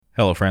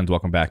Hello, friends.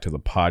 Welcome back to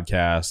the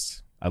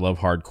podcast. I love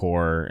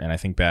hardcore, and I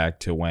think back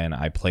to when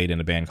I played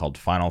in a band called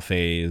Final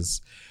Phase.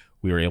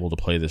 We were able to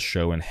play this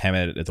show in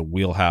Hemet at the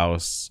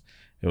Wheelhouse.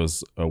 It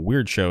was a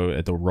weird show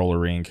at the roller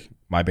rink.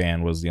 My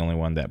band was the only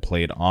one that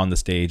played on the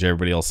stage.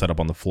 Everybody else set up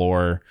on the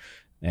floor,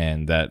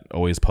 and that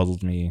always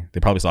puzzled me. They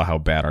probably saw how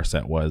bad our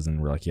set was, and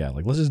were like, "Yeah,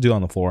 like let's just do it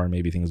on the floor, and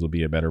maybe things will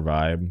be a better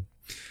vibe."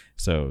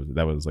 So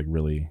that was like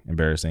really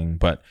embarrassing,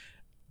 but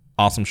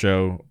awesome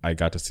show. I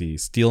got to see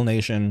Steel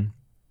Nation.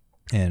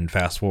 And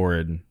fast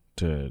forward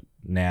to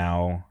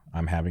now,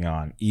 I'm having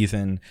on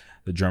Ethan,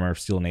 the drummer of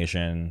Steel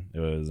Nation.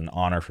 It was an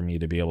honor for me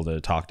to be able to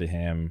talk to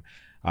him.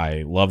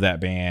 I love that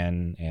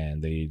band,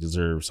 and they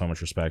deserve so much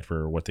respect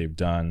for what they've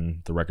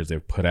done, the records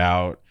they've put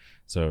out.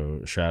 So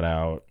shout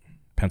out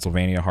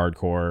Pennsylvania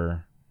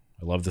hardcore.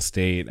 I love the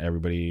state.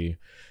 Everybody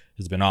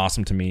has been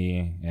awesome to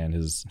me and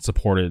has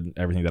supported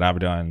everything that I've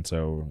done.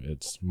 So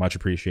it's much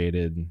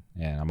appreciated,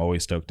 and I'm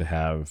always stoked to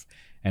have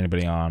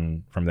anybody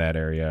on from that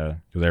area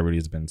because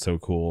everybody's been so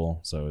cool.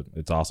 So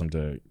it's awesome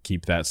to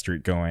keep that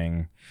streak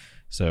going.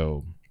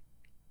 So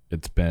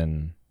it's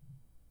been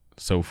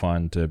so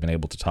fun to have been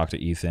able to talk to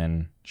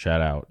Ethan.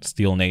 Shout out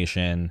Steel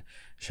Nation.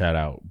 Shout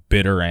out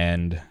Bitter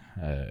End.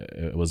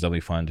 It was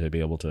definitely fun to be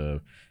able to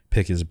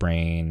pick his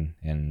brain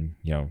and,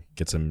 you know,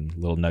 get some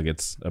little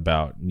nuggets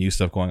about new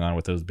stuff going on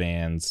with those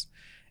bands.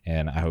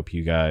 And I hope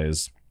you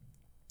guys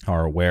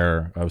are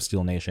aware of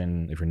Steel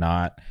Nation. If you're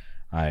not,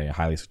 I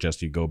highly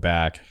suggest you go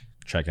back,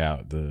 check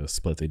out the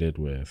split they did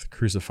with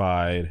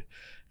Crucified,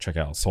 check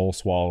out Soul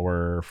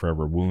Swallower,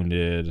 Forever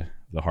Wounded,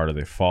 The Harder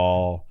They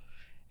Fall,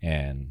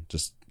 and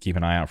just keep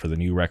an eye out for the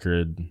new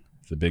record,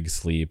 The Big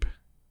Sleep.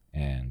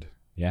 And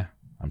yeah,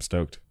 I'm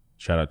stoked.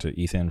 Shout out to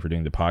Ethan for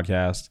doing the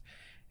podcast,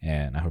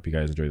 and I hope you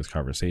guys enjoy this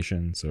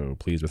conversation. So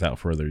please, without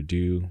further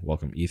ado,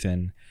 welcome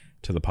Ethan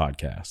to the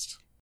podcast.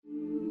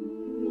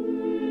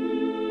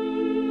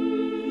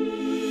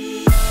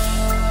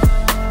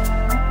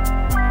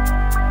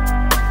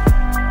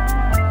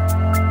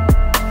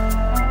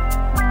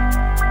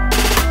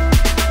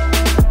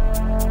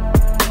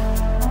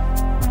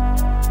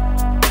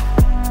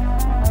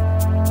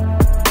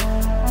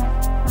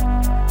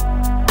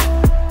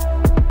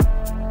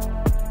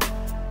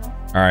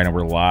 All right, and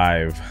we're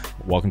live.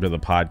 Welcome to the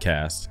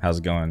podcast. How's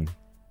it going?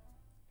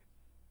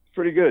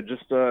 Pretty good.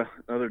 Just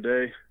another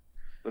day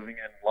living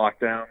in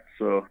lockdown,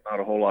 so not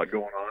a whole lot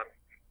going on.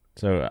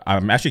 So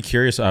I'm actually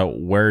curious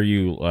where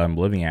you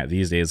living at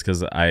these days,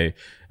 because I've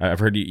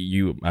heard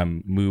you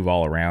move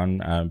all around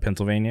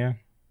Pennsylvania.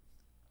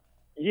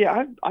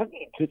 Yeah, I've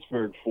been in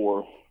Pittsburgh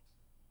for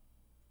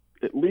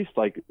at least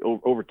like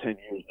over 10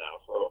 years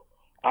now. So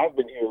I've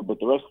been here,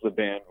 but the rest of the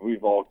band,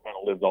 we've all kind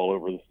of lived all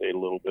over the state a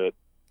little bit.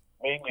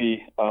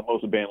 Mainly,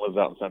 most of the band lives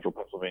out in central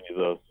Pennsylvania,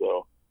 though,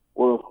 so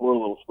we're a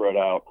little spread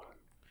out.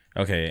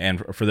 Okay,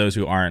 and for those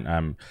who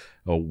aren't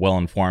well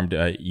informed,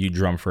 you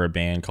drum for a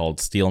band called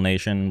Steel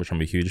Nation, which I'm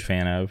a huge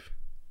fan of.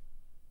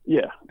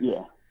 Yeah.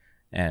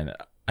 And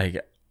I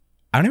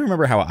don't even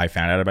remember how I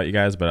found out about you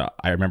guys, but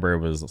I remember it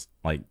was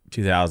like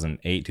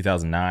 2008,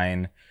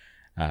 2009.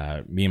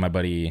 Me and my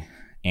buddy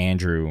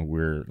Andrew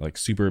were like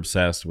super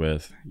obsessed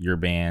with your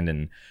band,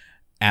 and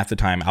at the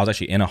time, I was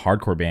actually in a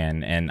hardcore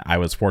band, and I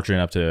was fortunate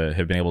enough to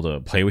have been able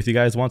to play with you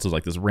guys once. It was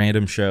like this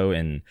random show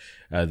in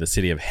the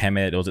city of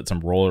Hemet. It was at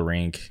some roller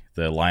rink.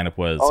 The lineup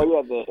was... Oh,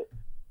 yeah,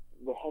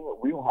 the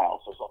Hemet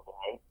Wheelhouse or something,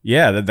 right?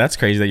 Yeah, that's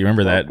crazy that you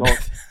remember that. It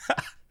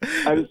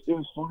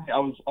was funny. I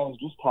was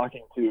just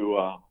talking to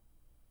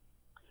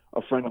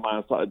a friend of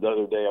mine the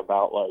other day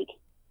about, like,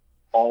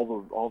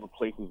 all the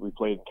places we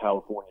played in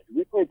California.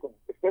 We played some,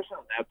 especially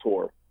on that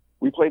tour,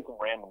 we played some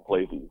random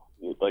places.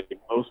 Like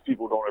most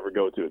people don't ever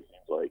go to, it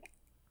seems like.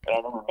 And I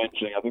remember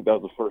mentioning, I think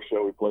that was the first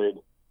show we played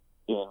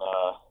in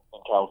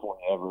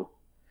California ever.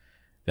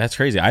 That's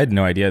crazy. I had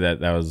no idea that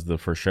was the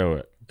first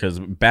show, because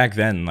back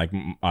then, like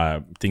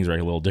things were a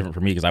little different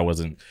for me because I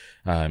wasn't,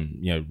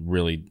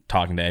 really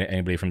talking to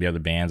anybody from the other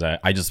bands.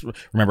 I just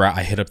remember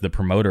I hit up the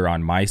promoter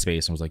on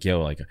MySpace and was like,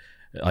 "Yo,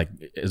 like,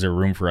 is there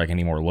room for like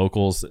any more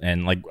locals?"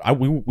 And like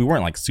we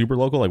weren't like super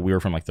local. Like we were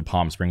from like the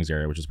Palm Springs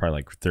area, which is probably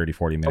like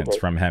 30-40 minutes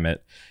from Hemet.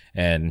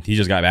 And he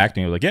just got back to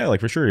me. He was like, "Yeah, like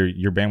for sure,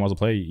 your band wants to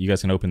play. You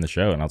guys can open the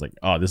show." And I was like,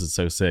 "Oh, this is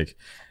so sick."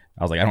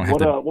 I was like, "I don't have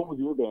to." What was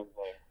your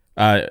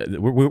band's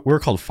name? We're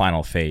called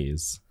Final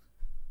Phase.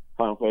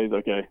 Final Phase,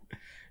 okay.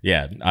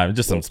 Yeah,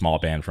 just some small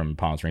band from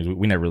Palm Springs.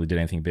 We never really did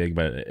anything big,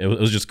 but it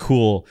was just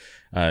cool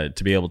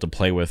to be able to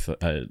play with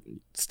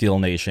Steel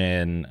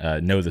Nation,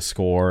 Know the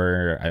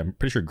Score. I'm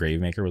pretty sure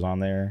Gravemaker was on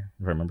there,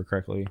 if I remember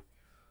correctly.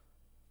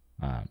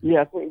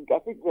 Yeah, I think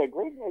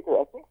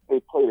Gravemaker. I think they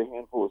played a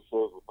handful of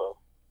shows with us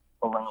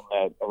around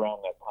that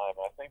time.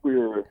 I think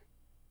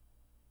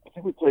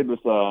we played with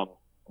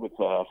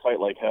Fight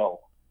Like Hell,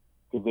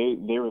 because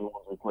they were the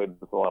ones we played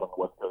with a lot on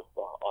the West Coast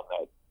on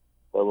that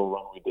little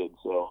run we did.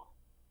 So.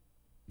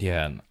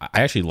 Yeah,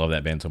 I actually love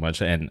that band so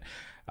much, and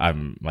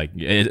I'm like,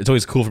 it's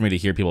always cool for me to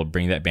hear people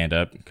bring that band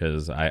up,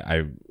 because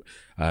I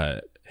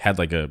had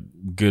like a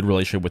good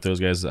relationship with those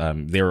guys.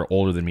 They were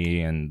older than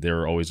me, and they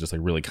were always just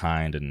like really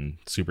kind and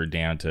super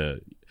down to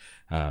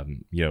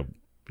you know,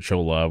 show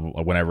love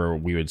whenever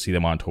we would see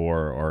them on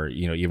tour, or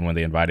you know, even when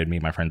they invited me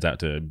and my friends out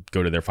to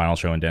go to their final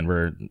show in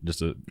Denver.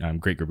 Just a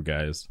great group of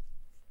guys.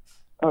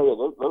 Oh yeah,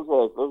 those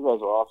guys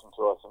are awesome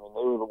to us. I mean,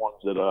 they were the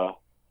ones that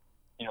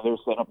you know, they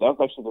were setting up. That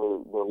was actually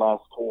their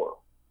last tour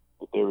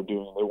that they were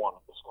doing. They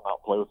wanted us to come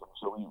out and play with them,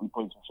 so we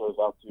played some shows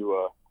out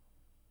to.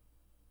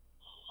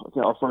 I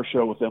think our first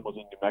show with them was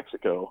in New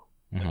Mexico,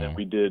 and then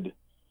we did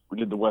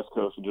the West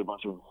Coast. We did a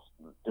bunch of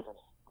different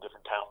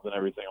towns and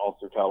everything all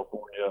through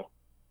California,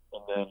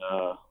 and then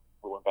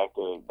we went back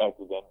to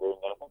Denver.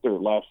 And then I think their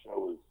last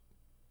show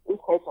was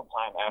quite some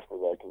time after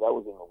that, because that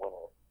was in the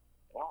winter.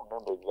 I don't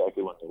remember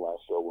exactly when their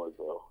last show was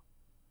though.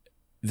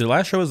 Their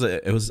last show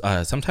was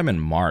sometime in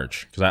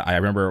March, because I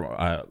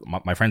remember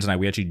my friends and I,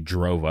 we actually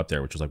drove up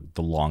there, which was like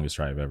the longest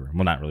drive ever.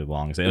 Well, not really the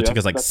longest. It took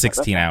us like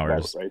 16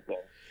 hours. Right there.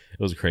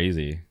 It was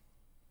crazy.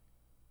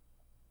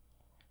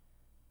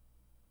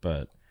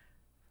 But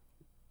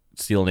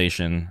Steel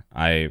Nation,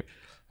 I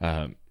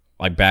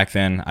like back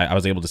then I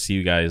was able to see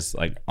you guys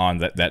like on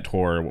that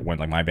tour when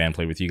like my band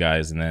played with you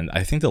guys, and then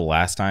I think the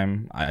last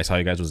time I saw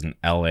you guys was in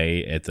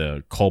LA at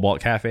the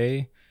Cobalt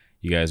Cafe.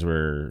 You guys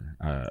were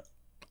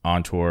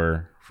on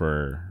tour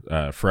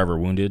for Forever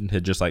Wounded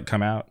had just like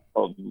come out.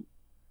 Oh yeah,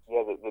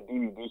 the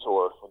DVD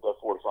tour with Death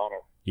Force Honor.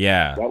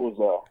 Yeah, that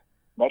was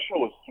that show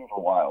was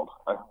super wild.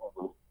 I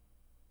remember.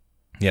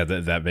 Yeah,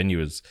 that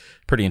venue is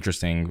pretty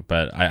interesting.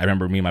 But I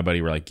remember me and my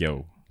buddy were like,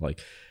 yo,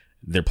 like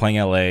they're playing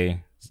LA.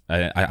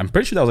 I'm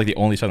pretty sure that was like the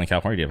only Southern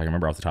California date, if I can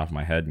remember off the top of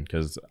my head,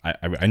 because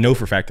I know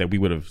for a fact that we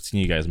would have seen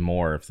you guys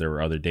more if there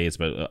were other dates.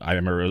 But I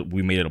remember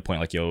we made it a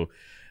point like, yo,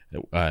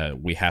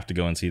 we have to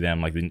go and see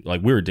them. Like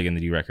we were digging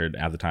the new record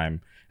at the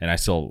time, and I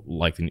still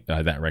like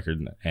that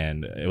record.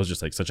 And it was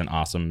just like such an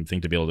awesome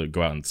thing to be able to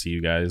go out and see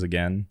you guys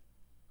again.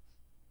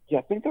 Yeah,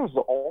 I think that was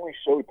the only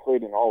show we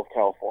played in all of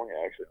California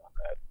actually on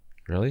that.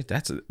 Really?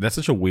 That's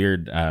such a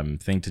weird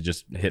thing to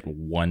just hit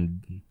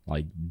one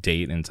like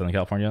date in Southern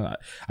California.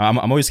 I'm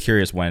always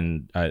curious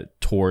when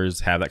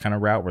tours have that kind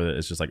of route where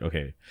it's just like,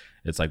 okay,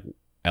 it's like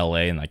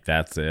LA and like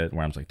that's it.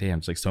 Where I'm like, damn,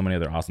 it's like so many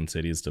other awesome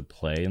cities to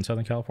play in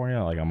Southern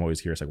California. Like I'm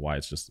always curious like why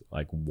it's just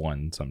like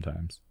one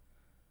sometimes.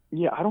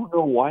 Yeah, I don't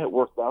know why it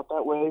worked out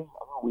that way. I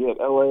know we had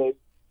LA, we went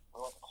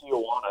to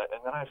Tijuana,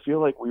 and then I feel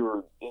like we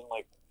were in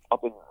like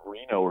up in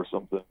Reno or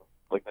something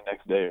like the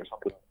next day or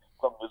something,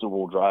 some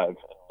miserable drive,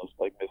 and just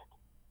like missed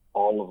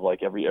all of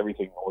like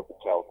everything north of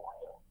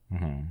California.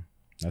 Mm-hmm.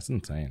 That's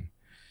insane.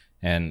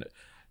 And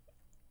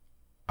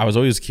I was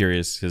always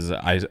curious because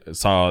I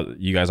saw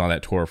you guys on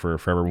that tour for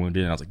Forever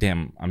Wounded, and I was like,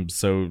 damn, I'm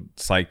so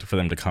psyched for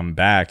them to come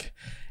back.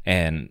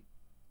 And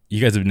you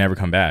guys have never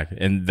come back,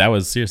 and that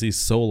was seriously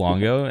so long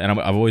ago. And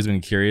I've always been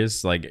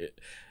curious. Like,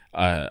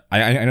 I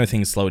know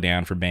things slow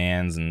down for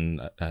bands, and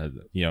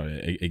you know,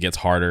 it gets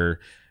harder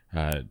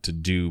to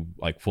do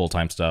like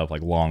full-time stuff,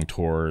 like long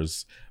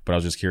tours. But I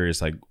was just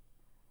curious, like,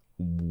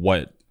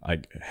 what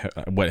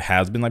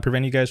has been like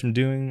preventing you guys from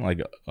doing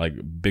like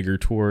bigger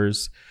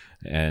tours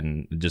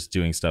and just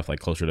doing stuff like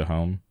closer to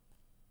home?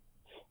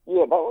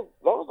 Yeah, that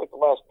was like the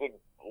last big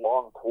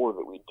long tour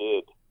that we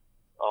did.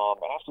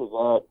 And after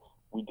that,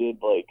 we did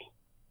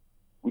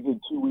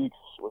 2 weeks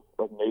with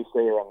like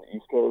Naysayer on the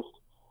East Coast,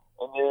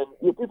 and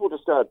then people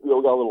just got a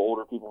little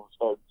older. People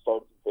started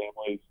some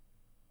families,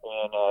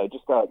 and it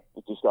just got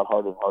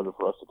harder and harder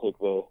for us to take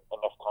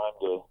enough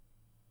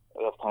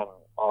time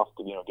off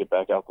to get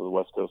back out to the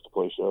West Coast to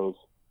play shows.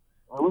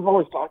 I mean, we've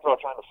always talked about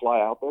trying to fly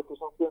out there for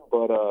something,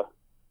 but I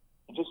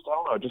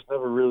don't know, it just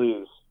never really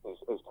is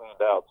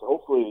planned out. So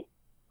hopefully,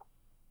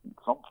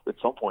 at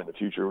some point in the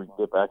future, we can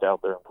get back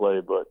out there and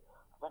play. But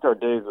I think our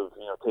days of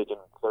taking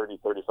 30,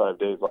 35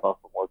 days off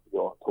from work to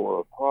go on tour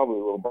are probably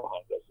a little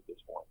behind us at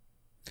this point.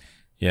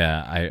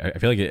 Yeah, I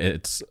feel like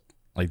it's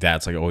like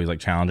that's like always like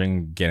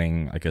challenging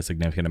getting like a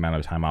significant amount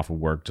of time off of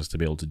work just to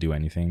be able to do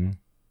anything.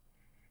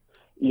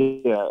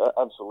 Yeah,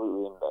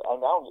 absolutely. And I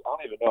don't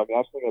even know. I mean,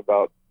 I was thinking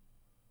about,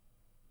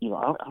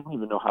 I don't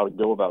even know how to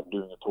go about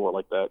doing a tour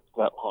like that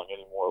long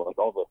anymore. Like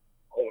all the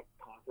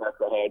contracts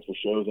I had for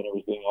shows and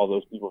everything, all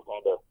those people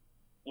kind of,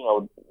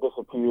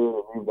 disappeared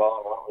and moved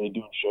on. We're not really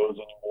doing shows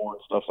anymore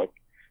and stuff like.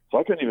 So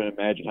I couldn't even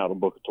imagine how to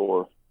book a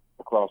tour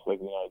across like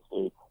the United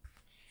States.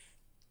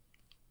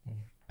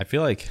 I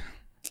feel like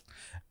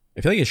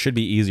it should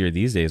be easier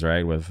these days,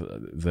 right? With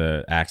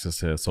the access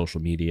to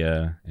social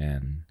media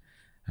and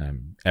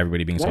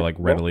everybody being so like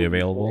readily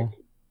available.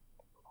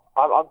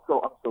 I'm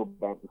so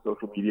bad at the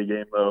social media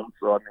game though.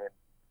 So I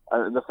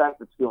mean, the fact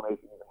that Steel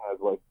Nation even has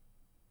like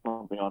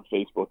something on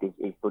Facebook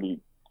is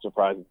pretty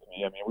surprising to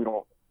me. I mean,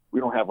 we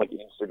don't have like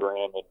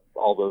Instagram and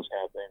all those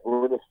kind of things.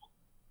 We're just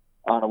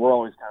we're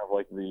always kind of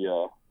like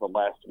the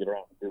last to get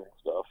around to doing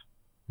stuff.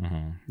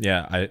 Mm-hmm.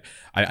 Yeah,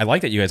 I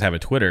like that you guys have a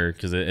Twitter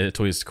because it's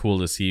always cool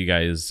to see you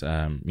guys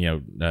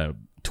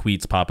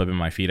tweets pop up in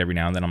my feed every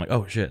now and then. I'm like,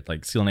 oh shit,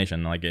 like Steel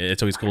Nation. Like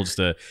it's always cool just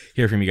to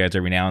hear from you guys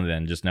every now and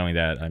then, just knowing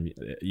that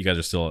you guys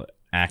are still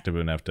active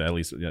enough to at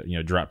least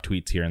drop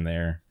tweets here and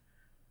there.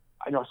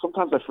 I know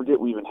sometimes I forget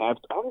we even have.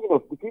 I don't even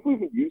know. Do people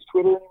even use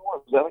Twitter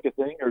anymore? Is that like a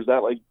thing, or is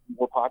that like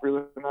more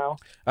popular now?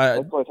 Uh,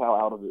 That's like how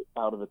out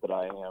of it that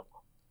I am.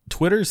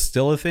 Twitter's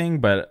still a thing,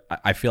 but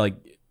I feel like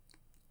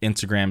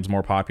Instagram's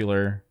more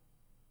popular.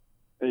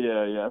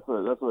 Yeah. That's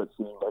what it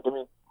seems like. I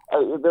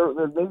mean,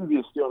 there maybe be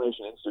a Steel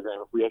Nation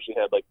Instagram if we actually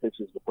had like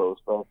pictures to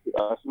post. But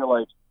I feel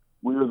like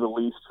we are the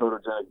least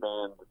photogenic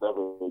band that's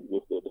ever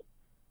existed.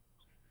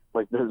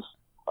 Like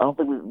I don't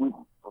think we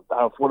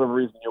for whatever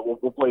reason,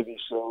 we'll play these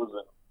shows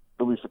and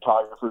there'll be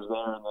photographers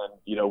there, and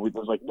then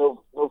there's like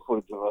no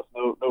footage of us,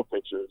 no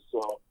pictures.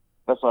 So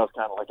that's why I was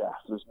kind of like,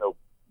 there's no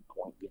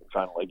point in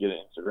trying to like get an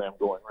Instagram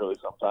going really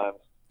sometimes.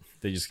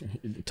 They just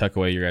tuck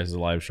away your guys'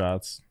 live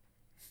shots.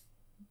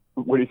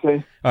 What do you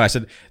say? Oh, I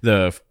said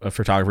the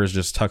photographers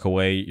just tuck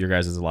away your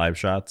guys' live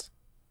shots.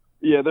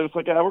 Yeah, they're just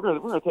like, we're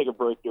gonna take a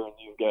break during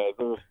these guys.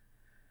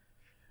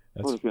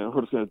 We're just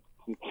gonna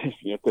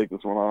take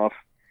this one off.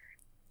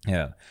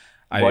 Yeah,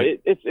 but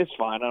it's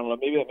fine. I don't know.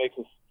 Maybe that makes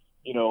us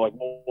like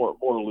more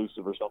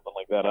elusive or something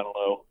like that. I don't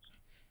know.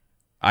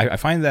 I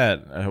find that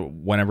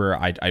whenever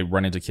I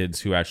run into kids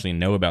who actually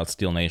know about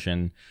Steel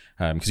Nation,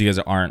 because you guys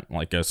aren't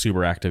like a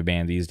super active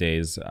band these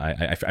days,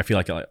 I feel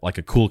like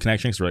a cool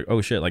connection, because we're like,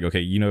 oh shit, like,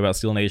 okay, you know about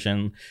Steel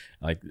Nation,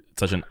 like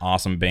such an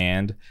awesome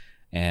band.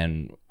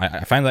 And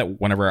I find that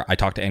whenever I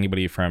talk to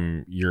anybody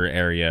from your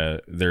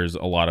area, there's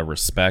a lot of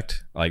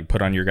respect like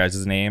put on your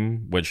guys'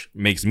 name, which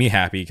makes me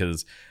happy,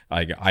 because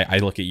like I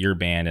look at your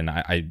band and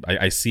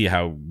I see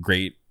how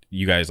great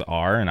you guys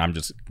are, and I'm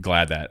just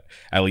glad that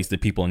at least the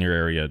people in your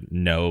area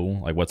know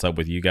like what's up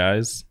with you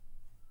guys.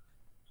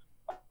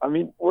 I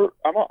mean,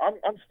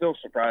 I'm still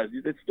surprised.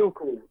 It's still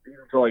cool even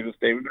until like this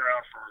day. We've been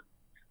around for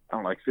I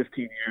don't know, like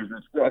 15 years.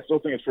 And I still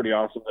think it's pretty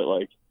awesome that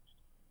like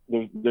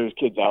there's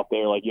kids out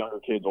there, like younger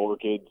kids, older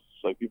kids,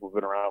 like people who've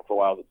been around for a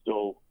while that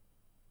still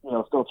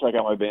still check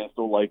out my band,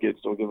 still like it,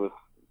 still give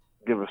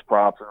us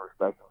props and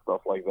respect and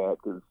stuff like that.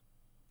 Because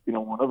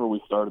whenever we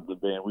started the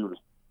band, we were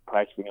just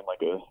practicing in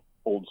like a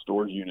old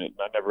storage unit, and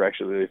I never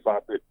actually really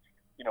thought that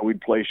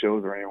we'd play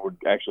shows or anyone would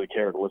actually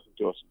care to listen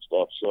to us and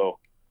stuff. So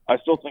I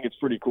still think it's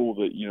pretty cool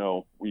that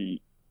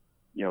we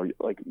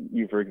like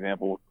you, for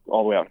example,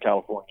 all the way out in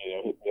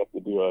California, hit me up to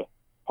do a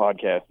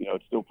podcast.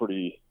 It's still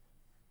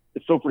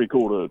pretty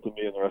cool to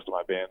me and the rest of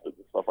my band that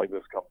stuff like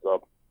this comes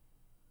up.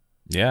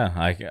 Yeah,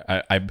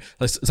 I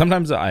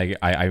sometimes I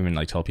even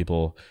like tell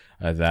people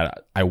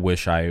that I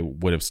wish I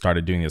would have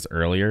started doing this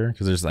earlier,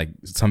 because there's like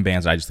some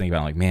bands I just think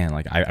about like, man,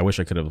 like I wish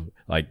I could have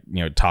like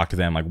talked to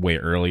them like way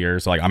earlier.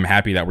 So like I'm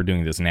happy that we're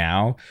doing this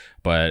now,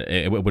 but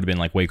it would have been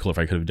like way cool if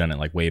I could have done it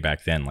like way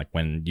back then, like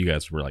when you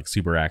guys were like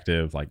super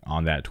active, like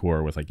on that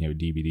tour with like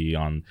DVD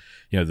on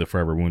the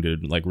Forever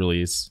Wounded like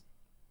release.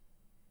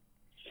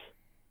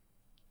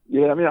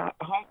 Yeah, I mean,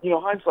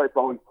 hindsight's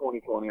always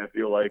 20/20. I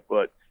feel like,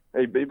 but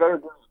hey, they better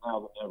do this now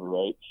than ever,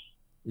 right?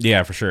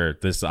 Yeah, for sure.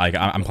 This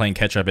I'm playing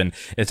catch up, and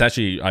it's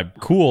actually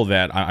cool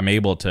that I'm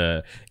able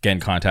to get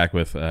in contact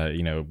with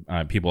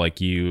people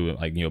like you,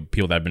 like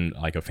people that I've been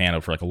like a fan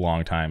of for like a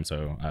long time.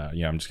 So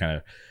I'm just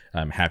kind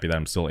of happy that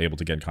I'm still able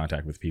to get in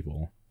contact with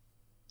people.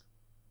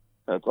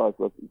 That's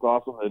awesome. It's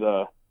awesome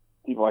that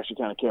people actually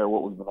kind of care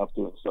what we've been up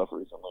to and stuff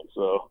recently.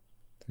 So.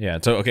 Yeah.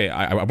 So, okay,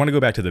 I want to go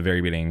back to the very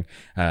beginning.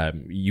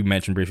 You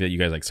mentioned briefly that you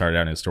guys like started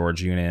out in a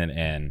storage unit,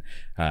 and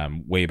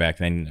way back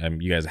then,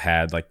 you guys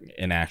had like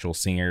an actual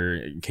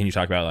singer. Can you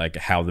talk about like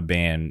how the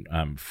band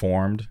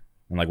formed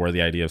and like where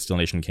the idea of Steel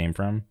Nation came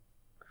from?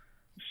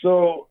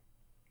 So,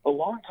 a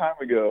long time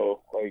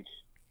ago, like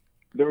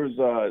there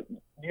was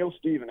Neil,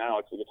 Steve, and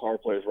Alex, the guitar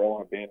players, were all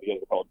in a band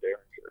together called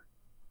Derringer,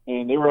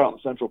 and they were out in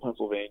Central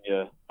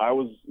Pennsylvania. I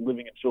was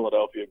living in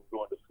Philadelphia,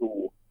 going to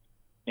school.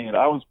 And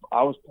I was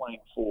playing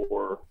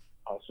for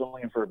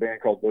filling in for a band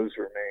called Those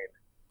Who Remain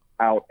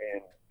out in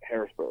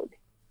Harrisburg,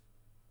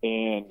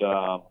 and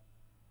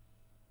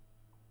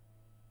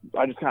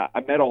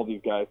I met all these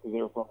guys because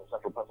they were from the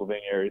Central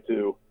Pennsylvania area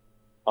too,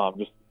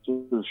 just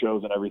through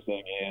shows and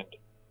everything. And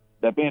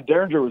that band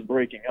Derringer was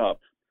breaking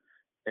up,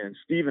 and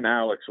Steve and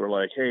Alex were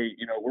like, "Hey,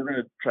 we're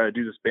gonna try to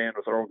do this band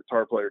with our own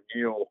guitar player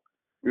Neil.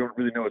 We don't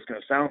really know what it's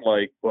gonna sound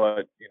like,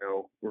 but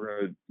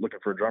we're looking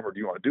for a drummer. Do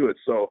you want to do it?"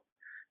 So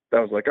I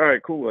was like, all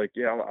right, cool. Like,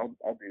 yeah,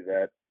 I'll do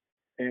that.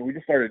 And we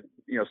just started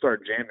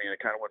jamming, and it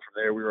kind of went from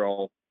there. We were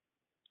all,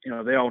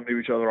 they all knew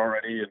each other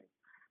already, and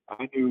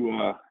I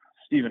knew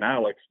Steve and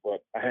Alex,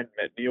 but I hadn't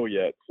met Neil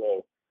yet.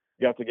 So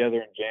we got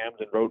together and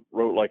jammed and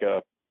wrote like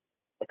a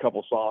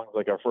couple songs,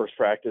 like our first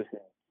practice,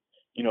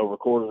 and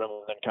recorded them,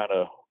 and then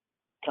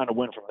kind of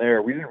went from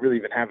there. We didn't really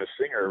even have a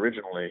singer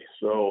originally,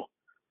 so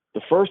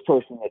the first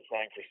person that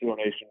sang for Steel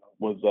Nation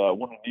was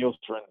one of Neil's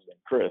friends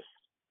named Chris.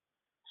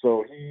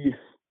 So he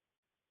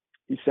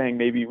sang,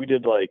 we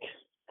did like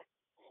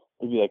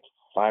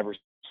 5 or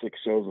 6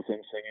 shows with him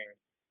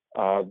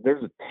singing.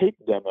 There's a tape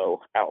demo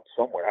out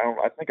somewhere.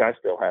 I think I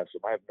still have some.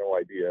 I have no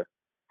idea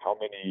how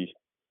many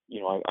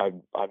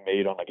I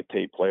made on like a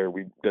tape player.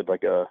 We did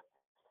like a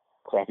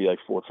crappy like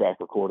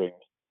 4-track recording,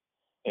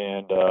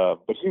 and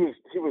but he was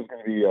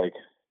going to be like,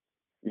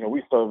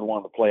 we started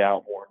wanting to play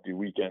out more and do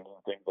weekends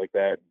and things like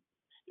that.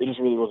 it just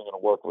really wasn't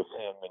going to work with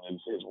him and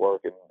his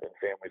work and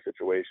family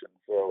situation.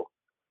 So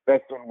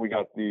that's when we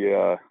got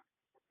the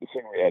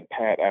singer. We had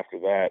Pat after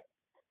that,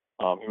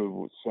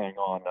 who sang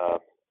on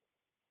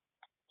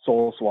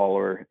Soul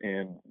Swallower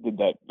and did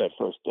that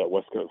first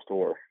West Coast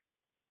tour.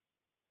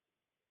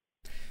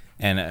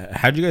 And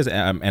how did you guys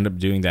end up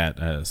doing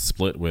that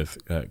split with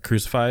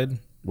Crucified,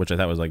 which I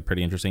thought was like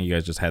pretty interesting? You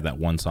guys just had that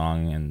one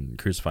song, and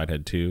Crucified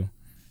had two.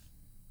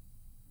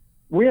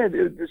 We had we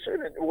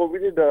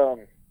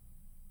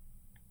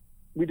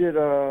did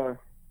how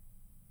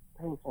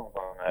many songs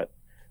on that?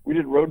 We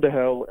did Road to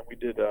Hell and we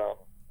did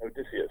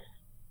Odysseus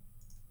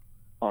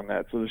on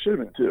that, so there should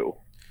have been two.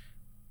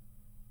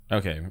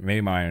 Okay,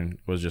 maybe mine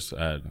was just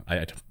I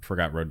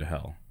forgot Road to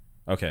Hell.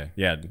 Okay,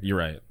 yeah, you're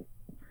right.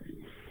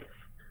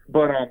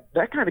 But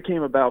that kind of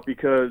came about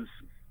because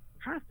I'm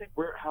trying to think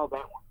how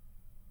that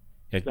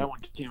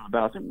one came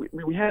about. I think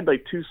we had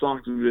like two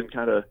songs we didn't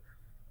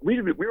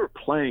we were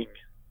playing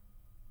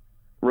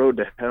Road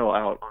to Hell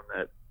out on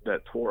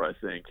that tour, I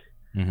think.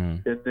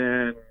 Mm-hmm. And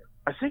then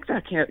I think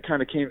that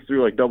kind of came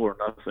through like Double or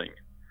Nothing,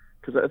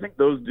 because I think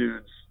those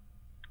dudes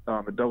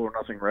at Double or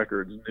Nothing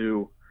Records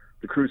knew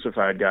the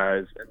Crucified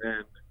guys, and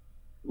then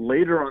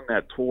later on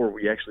that tour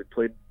we actually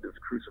played with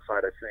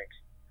Crucified, I think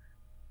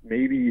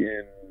maybe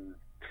in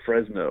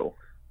Fresno,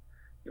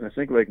 and I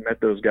think like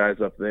met those guys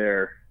up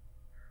there,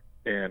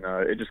 and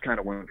it just kind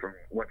of went from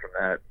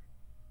that.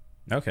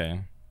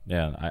 Okay.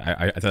 Yeah,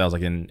 I thought that was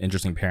like an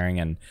interesting pairing,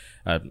 and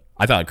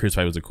I thought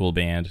Crucified was a cool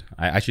band.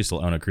 I actually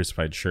still own a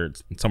Crucified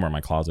shirt somewhere in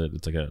my closet.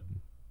 It's like a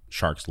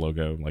Sharks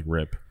logo, like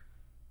RIP.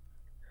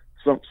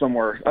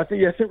 Somewhere. I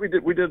think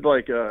we did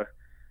like the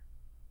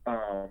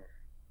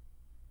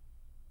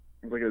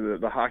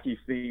hockey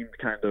themed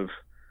kind of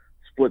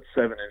split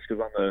 7-inch,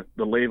 because on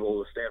the label,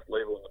 the stamped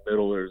label in the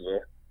middle, there's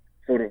a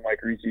photo of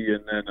Mike Ricci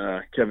and then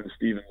Kevin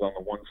Stevens on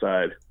the one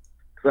side.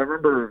 Because I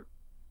remember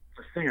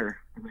the singer,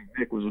 I think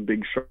Nick, was a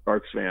big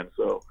Sharks fan,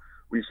 so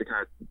we used to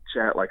kind of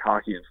chat like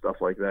hockey and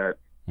stuff like that.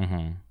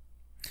 Mm-hmm.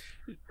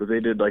 So they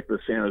did like the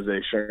San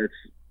Jose Sharks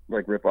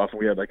like rip off, and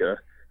we had like a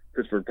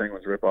Pittsburgh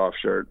Penguins rip off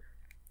shirt.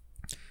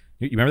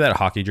 You remember that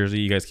hockey jersey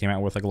you guys came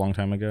out with like a long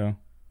time ago?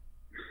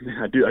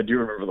 I do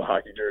remember the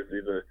hockey jersey.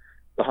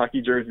 The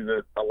hockey jersey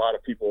that a lot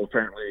of people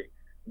apparently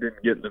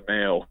didn't get in the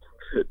mail.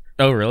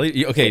 Oh,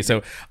 really? Okay,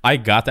 so I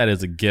got that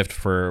as a gift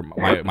for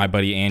my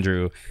buddy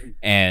Andrew,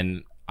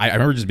 and I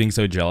remember just being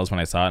so jealous when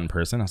I saw it in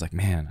person. I was like,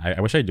 man,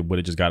 I wish I would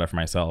have just got it for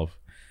myself.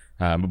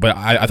 But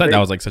I thought that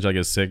was like such like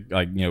a sick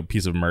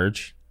piece of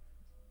merch.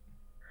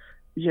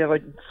 Yeah,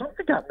 like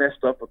something got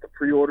messed up with the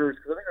pre-orders,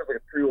 because I think there was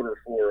like a pre-order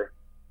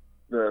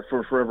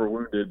for Forever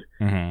Wounded,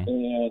 mm-hmm.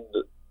 and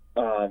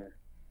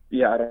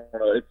yeah, I don't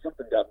know,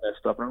 something got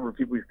messed up. I remember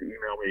people used to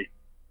email me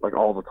like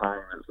all the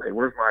time and say,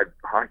 "Where's my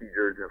hockey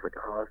jersey?" I was like,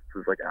 "Oh, this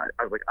is like," I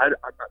was like, "I'm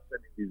not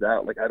sending these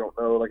out. Like, I don't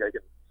know. Like, I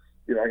can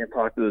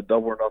talk to the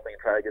Double or Nothing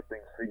and try to get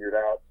things figured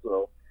out."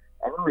 So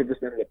I remember it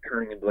just ended up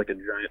turning into like a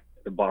giant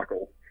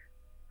debacle.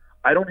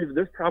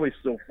 There's probably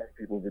still some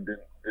people that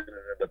didn't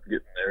end up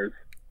getting theirs.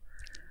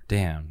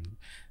 Damn,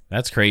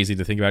 that's crazy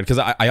to think about, because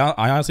I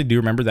honestly do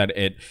remember that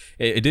it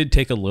did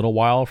take a little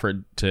while for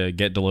it to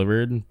get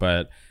delivered,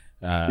 but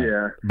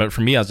yeah. But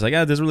for me, I was like,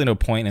 there's really no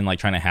point in like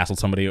trying to hassle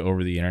somebody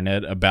over the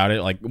internet about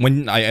it. Like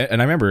when I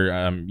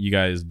remember you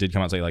guys did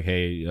come out and say like,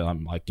 hey,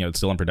 it's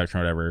still in production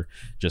or whatever.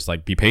 Just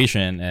like be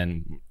patient,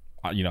 and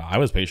I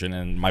was patient,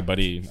 and my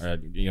buddy,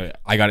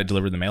 I got it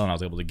delivered in the mail, and I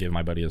was able to give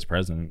my buddy his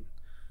present.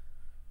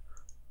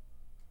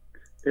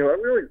 We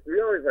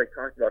always like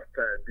talked about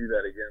trying to do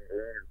that again, but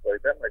it's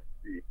like that might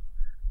be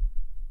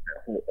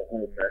a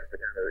whole mess to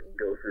kind of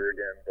go through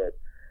again. But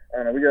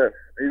I don't know,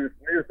 maybe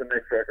it's the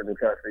next record we'll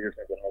try to figure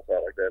something else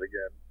out like that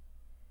again.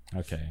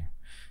 Okay,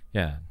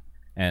 yeah.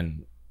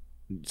 And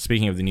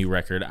speaking of the new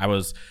record, I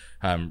was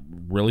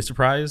really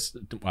surprised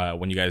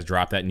when you guys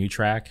dropped that new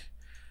track,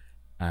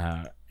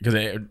 because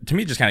to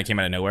me it just kind of came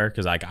out of nowhere,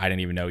 because like I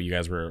didn't even know you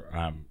guys were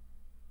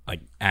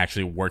like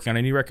actually working on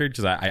a new record,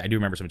 because I do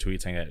remember some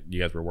tweets saying that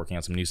you guys were working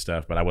on some new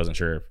stuff, but I wasn't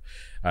sure if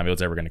it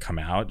was ever going to come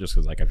out, just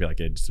because like I feel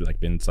like it's like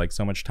been like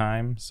so much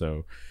time.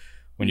 So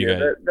when you guys,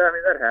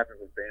 that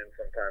happens with bands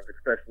sometimes,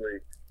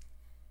 especially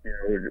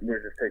where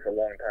it just takes a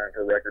long time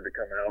for a record to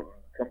come out. And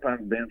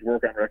sometimes bands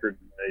work on records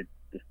and they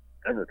just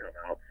never come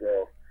out.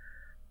 So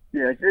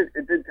yeah, it did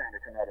kind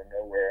of come out of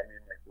nowhere. I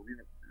mean, like, we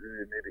didn't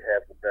really maybe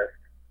have the best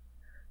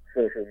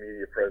social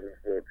media presence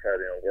to try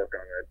to work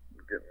on that,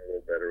 getting a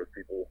little better with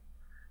people,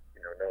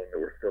 knowing that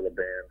we're still a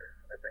band.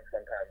 I think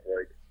sometimes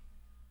like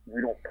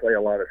we don't play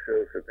a lot of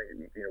shows, so I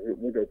think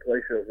we'll go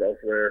play shows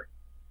elsewhere.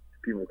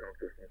 People come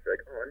to us and say,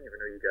 "Oh, I didn't even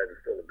know you guys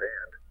are still a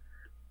band."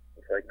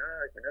 It's like,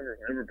 nah, we never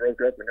broke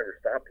up. We never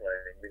stopped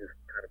playing. We just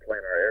kind of play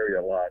in our area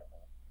a lot.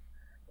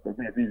 So I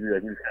think it's easy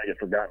that we just kind of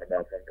get forgotten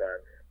about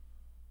sometimes.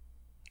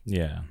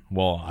 Yeah,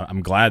 well,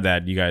 I'm glad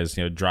that you guys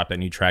dropped that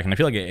new track, and I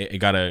feel like it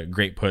got a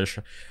great push.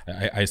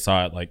 I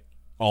saw it like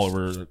all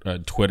over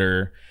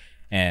Twitter,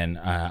 and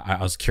I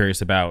was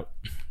curious about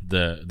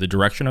the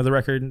direction of the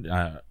record.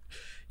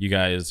 You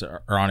guys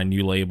are on a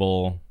new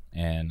label,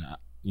 and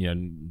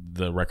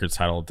the record's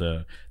titled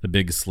the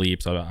Big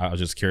Sleep. So I was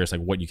just curious,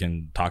 like, what you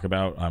can talk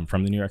about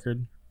from the new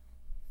record.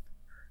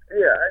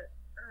 Yeah,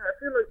 I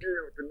feel like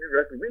with the new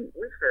record, we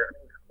started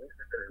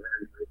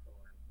really based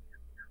on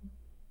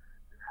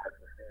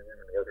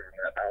working on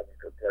that album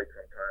for quite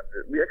some time.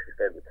 We actually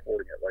started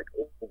recording it like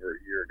over a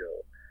year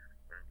ago.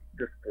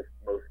 Just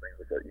most things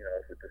with it,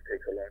 it just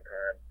takes a long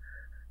time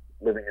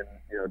living in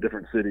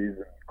different cities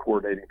and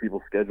coordinating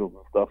people's schedules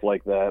and stuff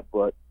like that.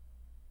 But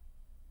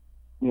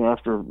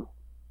after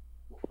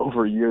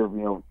over a year of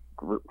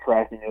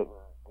tracking it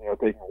and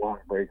taking long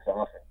breaks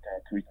off and kind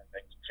of tweaking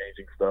things and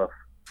changing stuff,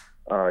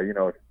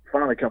 it's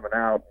finally coming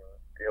out.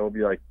 And, it'll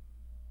be like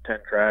 10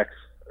 tracks.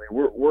 I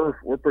mean,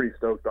 we're pretty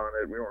stoked on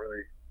it. We don't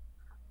really,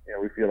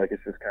 we feel like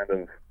it's just kind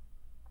of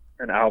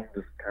an album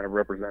just kind of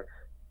represents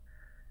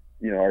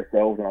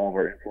ourselves and all of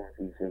our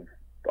influences of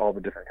all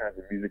the different kinds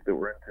of music that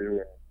we're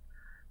into,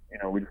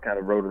 and we just kind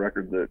of wrote a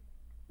record that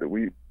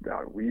we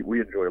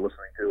enjoy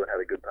listening to and had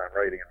a good time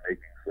writing and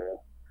making.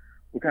 So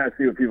we'll kind of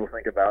see what people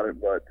think about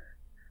it, but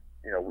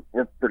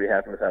we're pretty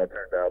happy with how it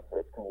turned out. So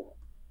it's cool.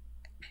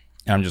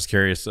 I'm just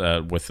curious,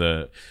 with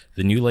the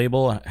new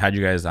label, how'd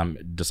you guys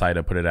decide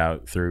to put it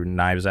out through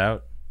Knives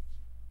Out?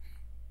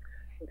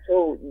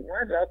 So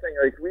Knives Out thing,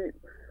 like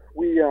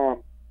we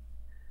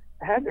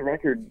had the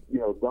record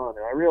done,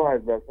 and I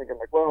realized that I was thinking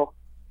like, well,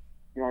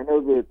 I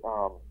know that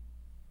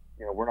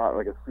we're not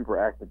like a super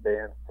active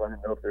band, so I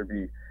didn't know if there'd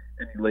be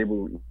any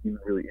label even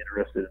really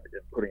interested in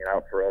putting it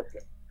out for us.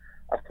 And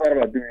I thought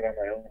about doing it on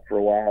my own for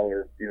a while,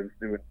 or just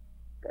doing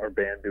our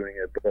band doing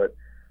it, but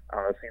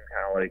it seemed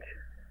kind of like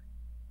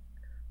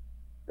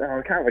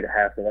a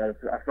hassle.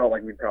 I felt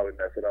like we'd probably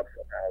mess it up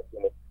somehow.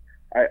 So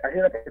I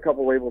hit up a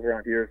couple labels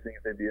around here, seeing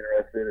if they'd be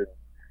interested,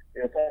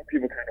 and some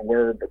people kind of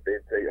were, but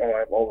they'd say, "Oh, I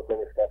have all this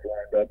other stuff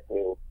lined up,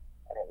 so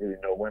I don't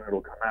really know when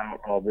it'll come out,"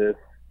 and all this.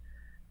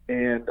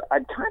 And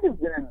I'd kind of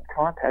been in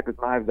contact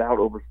with Knives Out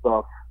over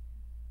stuff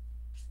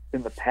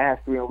in the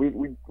past. We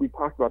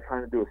talked about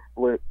trying to do a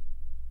split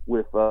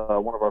with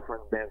one of our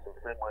friends' bands from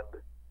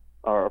Finland,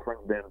 our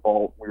friend's band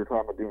Vault. We were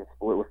talking about doing a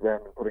split with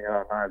them and putting it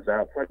on Knives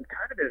Out. So I'd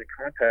kind of been in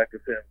contact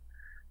with him.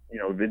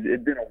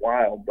 It'd been a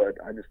while, but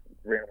I just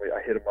randomly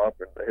hit him up,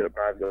 and I hit up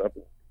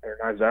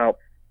Knives Out,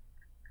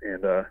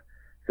 and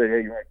said,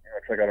 "Hey, you want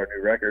to check out our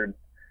new record?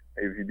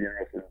 Maybe if you'd be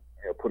interested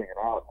in putting it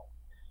out."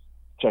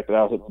 Checked it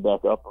out, hit me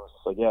back up, and was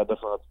just like, "Yeah,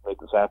 definitely let's make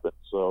this happen."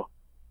 So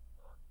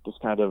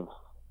just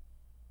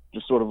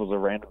sort of was a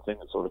random thing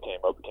that sort of came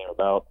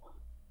about.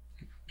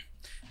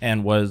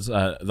 And was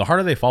The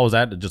Harder They Fall, was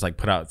that just like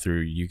put out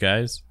through you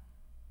guys?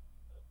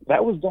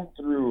 That was done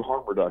through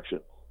Harm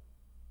Reduction.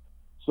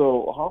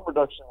 So Harm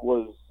Reduction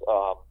was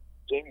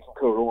Jamie from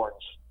Code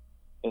Orange,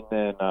 and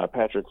then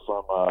Patrick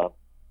from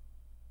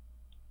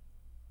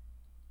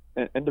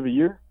End of a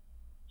Year.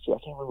 So I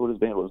can't remember what his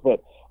band was,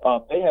 but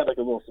they had like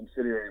a little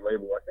subsidiary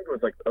label. I think it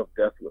was like Of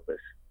Death Wish.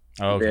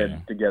 Oh, okay. They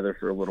had together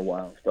for a little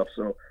while and stuff.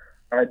 So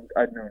I'd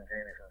known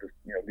Jamie from just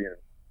being in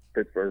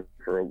Pittsburgh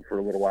for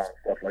a little while and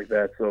stuff like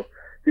that. So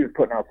he was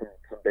putting out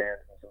some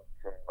bands and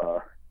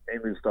some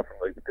mainly stuff from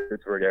like the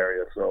Pittsburgh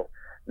area. So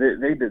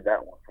they did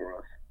that one for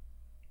us.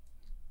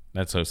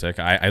 That's so sick.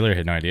 I literally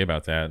had no idea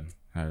about that.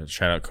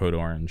 Shout out Code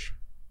Orange.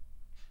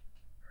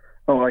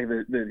 Oh, like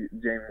the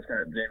Jamie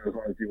was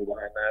one of the people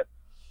behind that.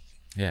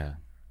 Yeah,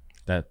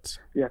 that's.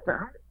 Yeah,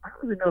 I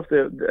don't really know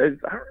if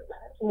Harm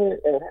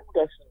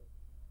Reduction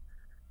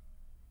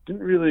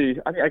didn't really.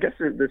 I mean, I guess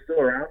they're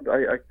still around.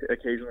 I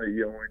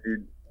occasionally, when we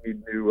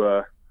need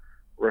new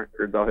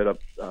records, I'll hit up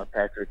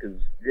Patrick, because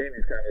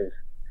Jamie's kind of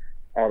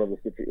out of the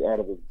frame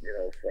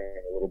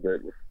a little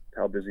bit with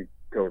how busy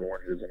Code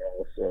Orange is and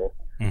all. So,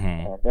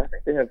 but I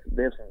think they have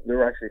some. They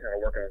were actually kind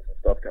of working on some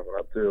stuff coming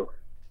up too.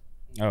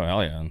 Oh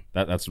hell yeah,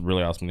 that's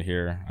really awesome to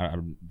hear. I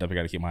definitely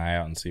got to keep my eye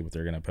out and see what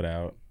they're gonna put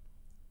out.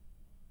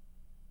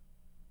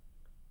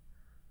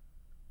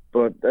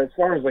 But as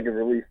far as like a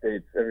release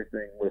date,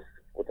 everything with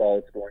all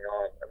that's going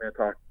on, I mean,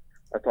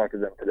 I talked to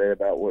them today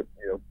about what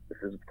if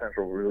there's a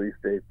potential release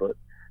date, but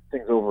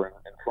things over in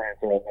France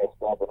are all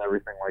messed up and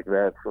everything like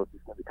that, so it's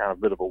just going to be kind of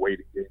a bit of a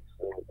waiting game.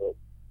 But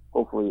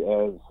hopefully,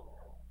 as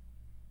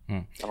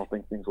I don't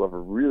think things will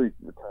ever really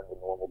return to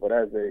normal, but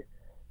as they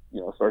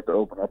start to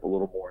open up a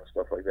little more and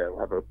stuff like that, we'll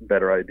have a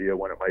better idea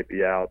when it might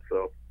be out.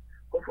 So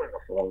hopefully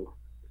it'll follow.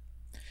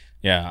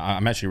 Yeah,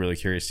 I'm actually really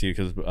curious too,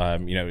 because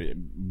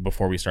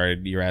before we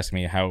started, you were asking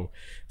me how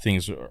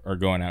things are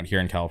going out here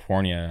in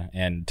California,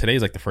 and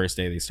today's like the first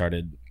day they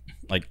started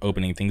like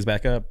opening things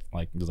back up.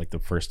 Like it was like the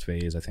first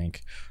phase, I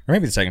think, or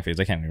maybe the second phase.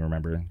 I can't even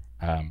remember.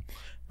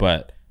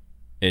 But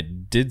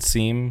it did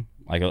seem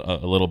like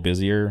a little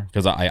busier,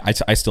 because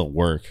I still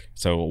work.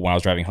 So when I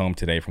was driving home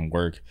today from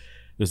work,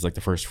 this is like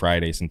the first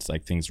Friday since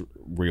like things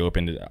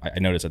reopened. I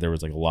noticed that there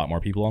was like a lot more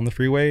people on the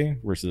freeway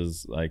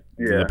versus like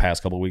the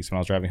past couple of weeks when I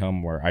was driving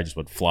home, where I just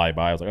would fly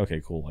by. I was like,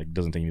 okay, cool. Like it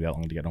doesn't take me that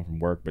long to get home from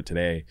work. But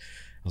today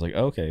I was like,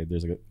 okay,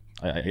 there's like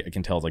I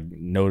can tell it's like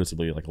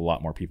noticeably like a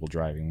lot more people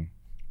driving.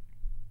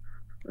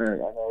 I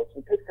know. It's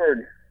in Pittsburgh,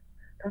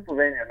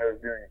 Pennsylvania. I know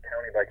is doing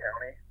county by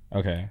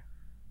county. Okay.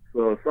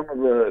 So some of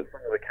the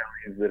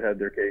counties that had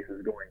their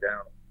cases going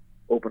down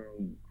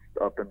opened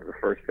up into the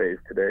first phase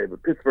today,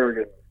 but Pittsburgh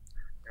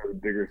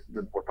and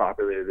the more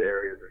populated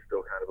areas are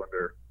still kind of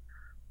under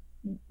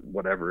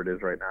whatever it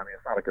is right now. I mean,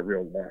 it's not like a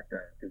real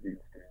lockdown because you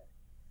can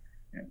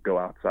still go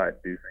outside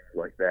and do things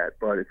like that,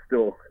 but it's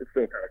still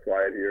kind of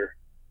quiet here.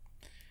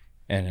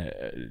 And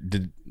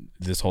did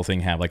this whole thing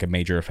have like a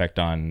major effect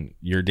on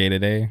your day to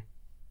day?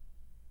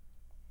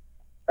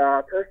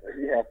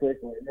 Personally, I haven't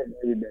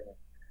really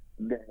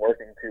been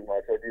working too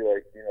much. I do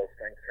like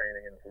strength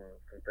training and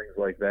some things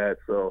like that.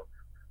 So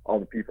all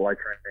the people I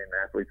train,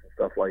 athletes and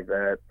stuff like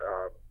that,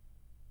 I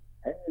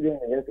don't really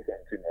doing work with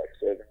them too much.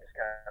 So I've been just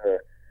kind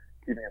of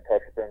keeping in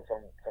touch with them. Some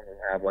of them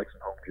have like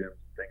some home gyms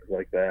and things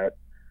like that.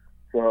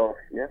 So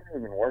yeah, I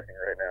haven't really been working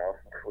right now,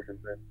 which has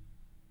been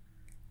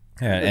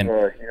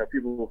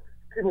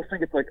people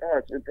think it's like,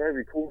 oh, it'd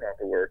probably be cool not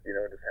to work, and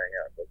just hang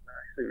out, but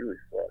actually it really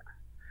sucks.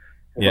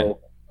 So, yeah.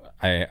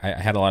 I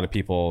had a lot of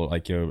people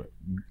like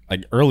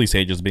early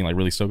stages being like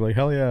really stoked, like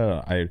hell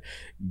yeah, I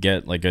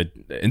get like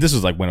and this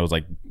was like when it was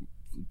like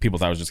people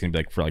thought it was just gonna be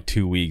like for like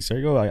 2 weeks. There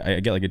you go, I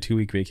get like a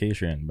 2-week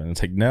vacation, but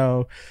it's like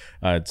no,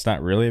 it's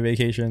not really a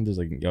vacation. There's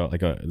like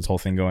this whole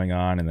thing going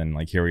on, and then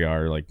like here we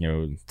are, like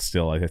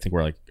still I think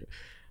we're like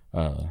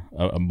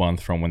a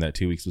month from when that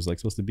 2 weeks was like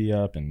supposed to be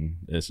up, and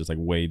it's just like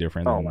way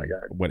different than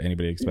what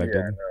anybody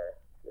expected.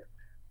 Yeah,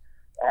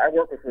 I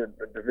work with the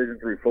Division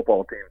III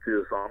football team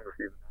too, so I'm just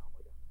even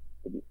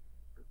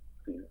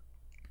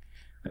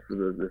for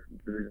this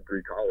Division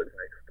III college this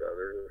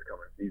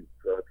coming season.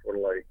 So it's sort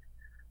of like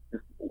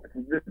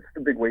it's a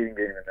big waiting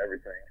game and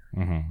everything.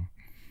 Mm-hmm.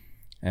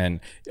 And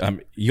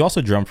you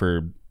also drum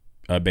for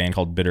a band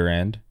called Bitter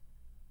End.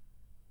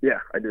 Yeah,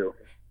 I do.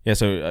 Yeah,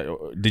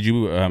 so did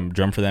you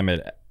drum for them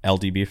at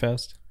LDB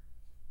Fest?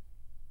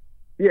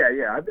 Yeah,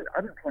 I've been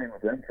playing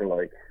with them for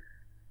like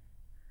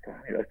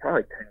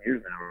probably 10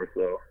 years now or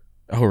so.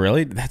 Oh,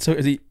 really? That's so.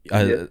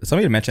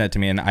 Somebody mentioned that to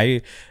me, and I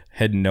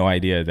had no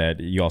idea that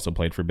you also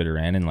played for Bitter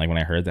End. And like when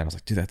I heard that, I was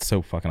like, dude, that's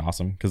so fucking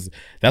awesome, because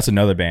that's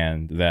another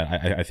band that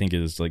I think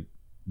is like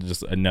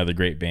just another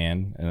great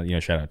band.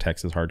 Shout out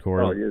Texas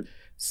Hardcore. Oh, yeah.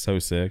 So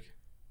sick.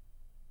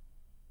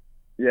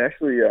 Yeah,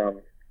 actually, I'm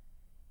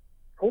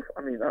just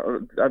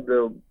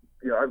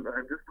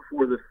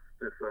before this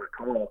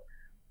call,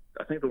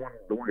 I think the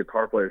one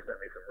guitar player sent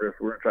me some riffs.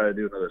 We're gonna try to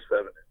do another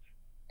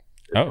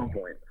 7-inch at some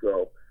point.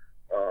 So,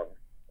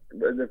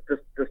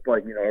 just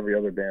like every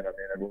other band, I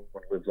mean, everyone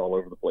lives all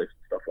over the place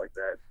and stuff like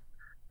that.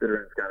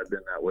 Bitter End's kind of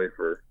been that way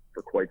for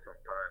quite some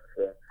time.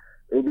 So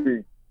it'll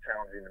be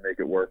challenging to make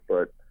it work,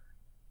 but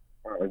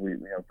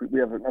we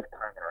have enough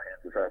time in our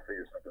hands to try to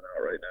figure something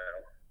out right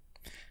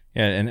now.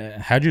 Yeah,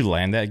 and how'd you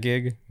land that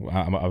gig?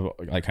 I'm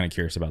kind of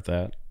curious about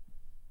that.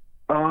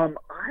 I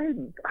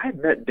had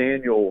met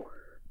Daniel,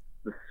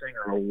 the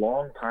singer, a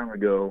long time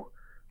ago.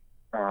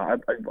 I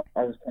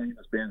was playing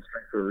this band,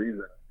 Strength for a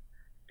Reason,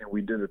 and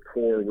we did a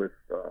tour with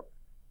a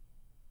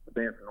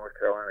band from North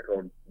Carolina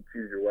called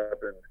Choose Your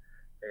Weapon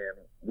and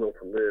Will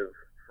to Live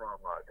from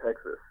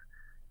Texas.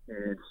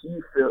 And he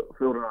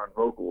filled in on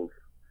vocals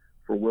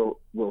for Will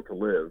to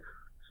Live.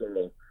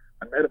 So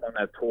I met him on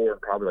that tour in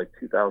probably like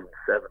 2007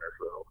 or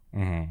so.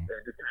 Mm-hmm.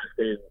 And just kind of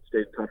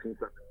stayed in touch with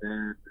him. And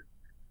then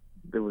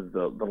there was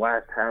the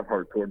last Have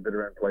Heart tour.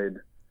 Bitter End played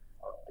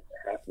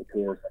half the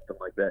tour or something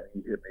like that.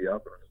 And he hit me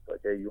up and was just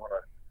like, hey, you want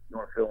to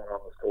fill in on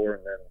this tour?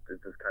 And then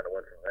it just kind of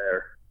went from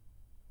there.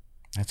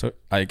 That's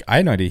I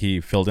had no idea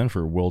he filled in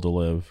for Will to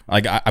Live.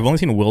 Like I've only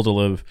seen Will to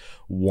Live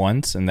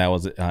once, and that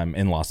was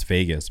in Las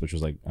Vegas, which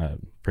was like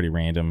pretty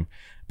random.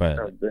 But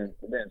the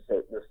band's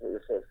so sick.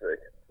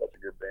 Such a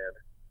good band.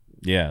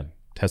 Yeah,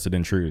 Tested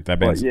and True. That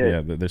band's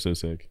they're so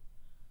sick.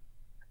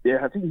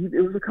 Yeah, I think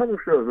it was a couple of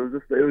shows. It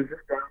was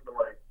just down to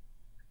like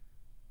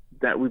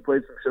that. We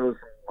played some shows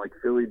from like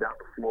Philly down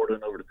to Florida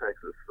and over to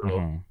Texas.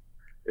 So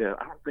yeah,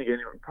 I don't think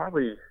anyone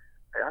probably.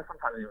 I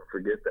sometimes even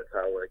forget that's how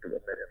I met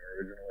him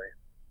originally.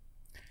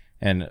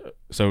 And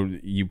so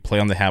you play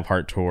on the Have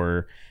Heart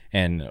tour,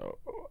 and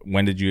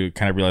when did you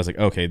kind of realize like,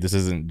 okay, this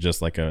isn't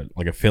just like a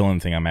fill-in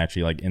thing, I'm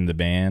actually like in the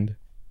band?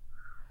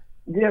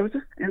 Yeah, it was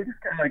just kind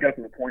of got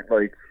to the point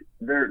like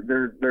their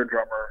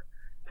drummer,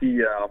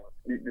 he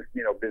just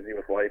busy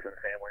with life and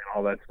family and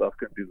all that stuff,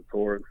 couldn't do the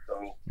tours,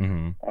 so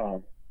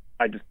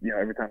I just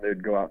every time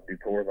they'd go out and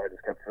do tours, I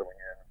just kept filling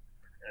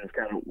in, and it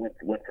kind of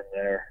went from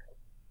there.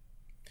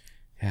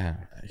 Yeah,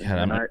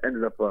 and I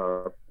ended up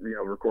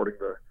recording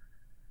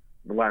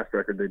the last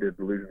record they did,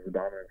 Illusions of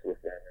Dominance,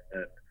 with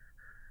them,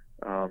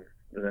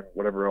 and then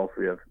whatever else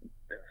we have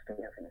in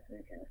store for the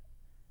future.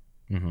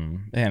 Mm-hmm.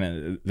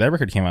 And that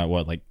record came out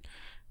like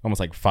almost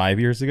like 5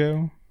 years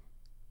ago.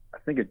 I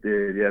think it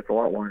did. Yeah, it's a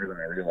lot longer than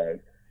I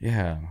realized.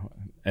 Yeah,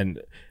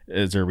 and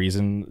is there a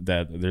reason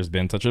that there's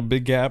been such a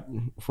big gap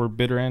for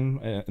Bitter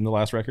End in the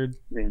last record?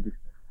 I mean, just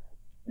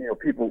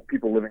people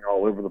living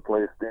all over the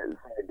place. Daniels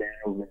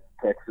in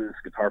Texas,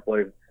 guitar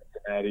players in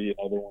Cincinnati, and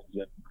other ones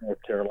in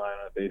North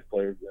Carolina, bass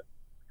players in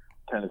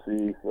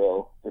Tennessee.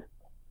 So just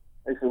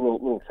makes it a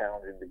little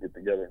challenging to get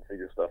together and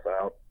figure stuff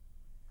out.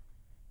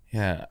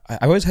 Yeah,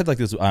 I always had like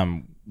this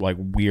like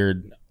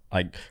weird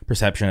like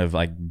perception of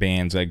like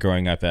bands like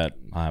growing up that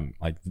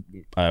like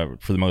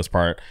for the most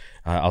part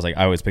I was like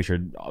I always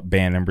pictured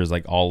band members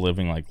like all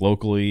living like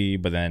locally,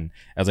 but then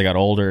as I got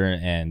older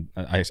and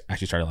I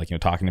actually started like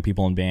talking to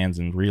people in bands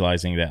and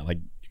realizing that like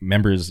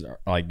members are,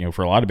 like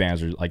for a lot of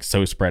bands are like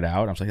so spread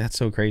out. I was like, that's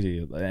so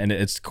crazy, and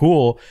it's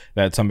cool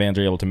that some bands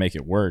are able to make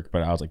it work,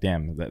 but I was like,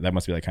 damn, that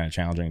must be like kind of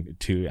challenging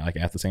too, like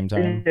at the same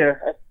time. Yeah,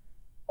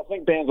 I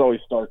think bands always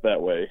start that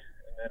way,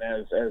 and then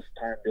as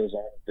time goes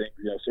on, things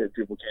certain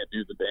people can't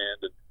do the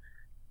band,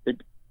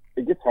 and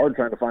it gets hard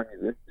trying to find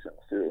musicians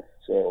too.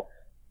 So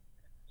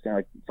it's kind of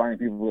like finding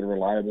people that are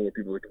reliable,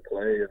 people that can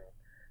play, and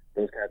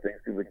those kind of things.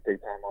 People that can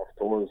take time off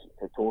tours.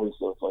 So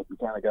it's like you've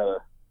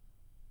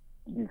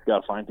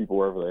got to find people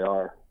wherever they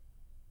are.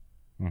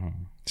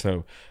 Mm-hmm.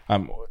 So,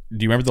 do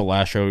you remember the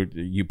last show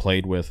you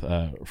played with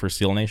for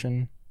Steel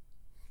Nation?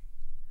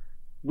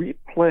 We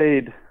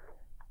played.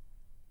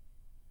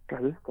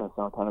 God, this is gonna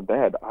sound kind of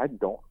bad. I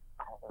don't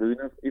really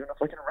know even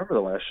if I can remember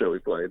the last show we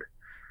played.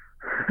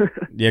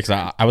 Yeah,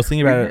 because I was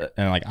thinking about it,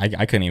 and like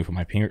I couldn't even put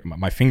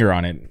my finger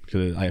on it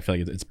because I feel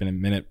like it's been a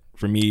minute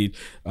for me.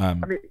 I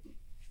mean,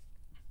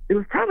 it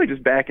was probably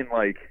just back in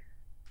like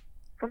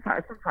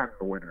sometime in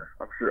the winter.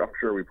 I'm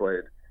sure we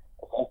played.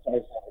 I saw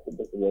a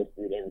bit of roast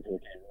food every time I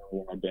can't remember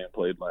when my band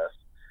played last,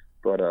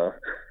 but it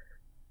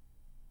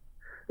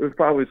was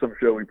probably some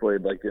show we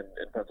played like in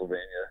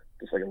Pennsylvania,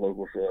 just like a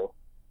local show.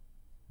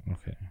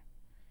 Okay.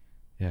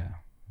 Yeah,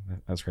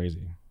 that's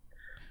crazy.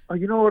 Oh,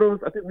 you know what it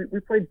was? I think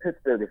we played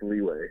Pittsburgh with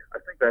Leeway. I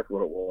think that's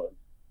what it was.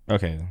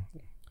 Okay.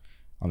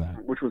 On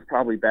that. Which was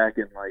probably back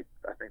in like,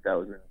 I think that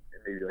was in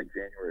maybe like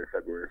January or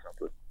February or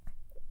something.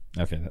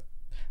 Okay,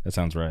 that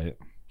sounds right.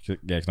 Yeah,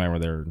 because I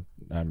remember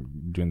they're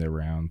doing their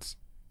rounds.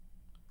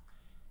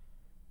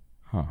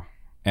 Huh.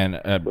 And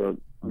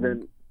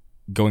then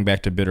going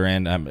back to Bitter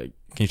End, can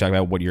you talk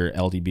about what your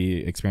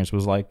LDB experience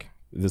was like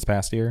this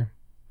past year?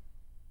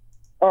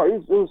 Oh,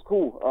 it was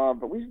cool.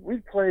 But we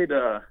played.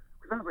 That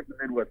was like the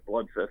Midwest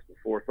Blood Fest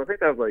before, so I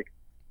think that was like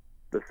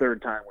the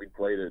third time we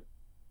played it.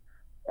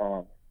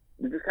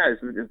 We just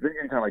it's been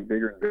getting kind of like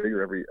bigger and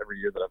bigger every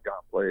year that I've gone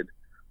and played.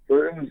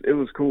 So it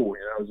was cool. It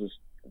was just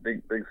a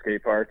big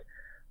skate park.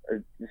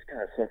 It just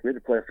kind of sucked. We had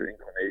to play after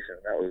Inclination.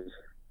 That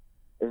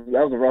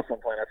was a rough one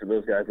playing after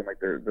those guys in like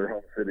their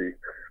home city.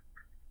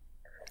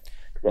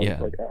 Yeah.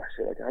 I was like, oh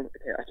shit, like I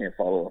can't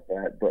follow up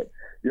that, but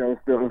it was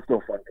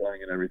still fun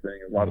playing and everything.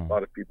 A lot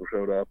of people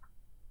showed up.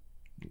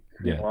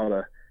 Yeah. A lot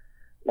of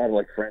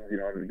like friends,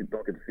 don't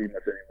get to see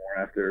much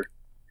anymore after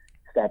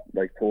stop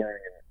like touring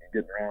and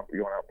getting around,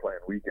 going out and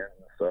playing weekends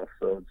and stuff.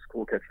 So it's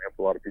cool catching up with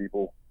a lot of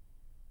people.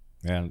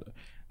 And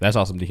that's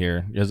awesome to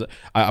hear. Because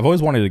I've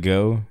always wanted to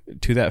go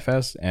to that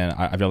fest, and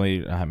I've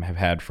only have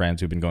had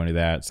friends who've been going to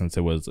that since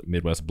it was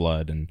Midwest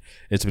Blood, and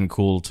it's been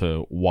cool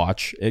to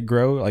watch it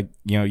grow, like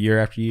year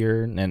after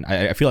year. And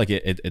I feel like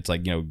it's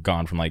like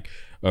gone from like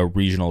a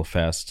regional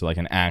fest to like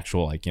an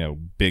actual like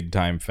big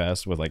time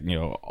fest with like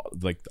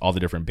like all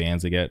the different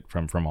bands they get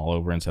from all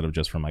over instead of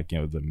just from like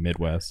the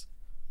Midwest.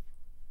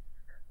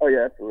 Oh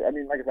yeah, absolutely. I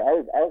mean, like I said, I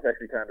was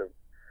actually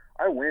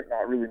I went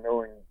not really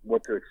knowing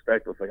what to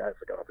expect. I was like, oh,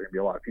 there's going to be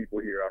a lot of people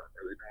here. I don't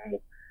really know.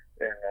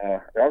 And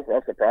I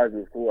was surprised. It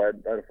was cool. I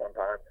had a fun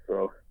time.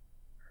 So,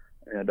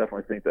 I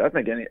definitely think that. I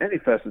think any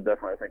fest is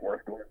definitely,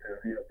 worth going to.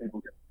 People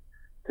can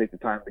take the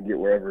time to get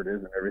wherever it is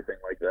and everything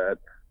like that.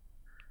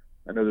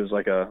 I know there's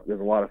a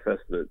lot of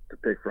fests to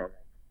pick from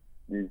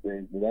these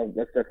days, but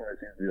that definitely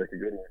seems to be like a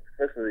good one,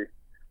 especially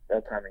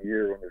that time of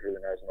year when there's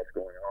really not as much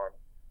going on.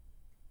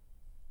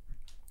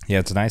 Yeah,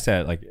 it's nice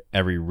that like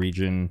every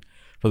region,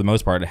 for the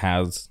most part, it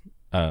has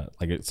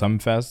like some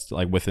fest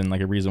like within like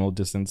a reasonable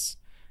distance,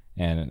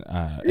 and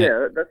that's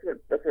what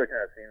it kind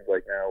of seems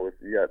like now. With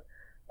you got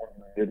one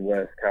in the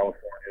Midwest,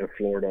 California,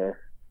 Florida,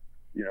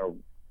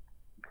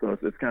 so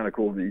it's kind of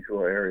cool that each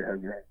little area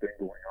has their own thing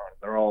going on.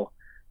 They're all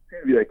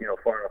seem to be like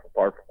far enough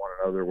apart from one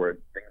another where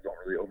things don't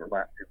really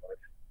overlap too much.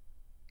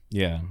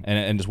 Yeah,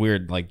 and it's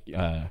weird like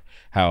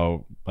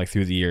how like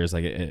through the years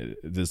like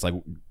this like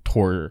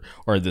tour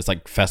or this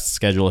like fest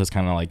schedule has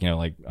kind of like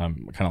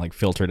kind of like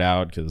filtered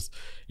out because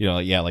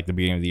like the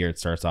beginning of the year it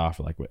starts off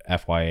like with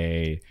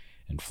FYA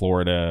in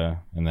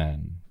Florida, and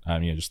then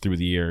just through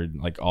the year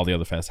like all the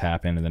other fests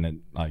happen, and then it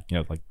like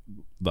like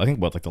I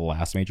think like the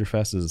last major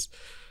fest is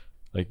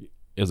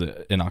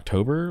it in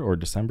October or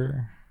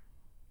December?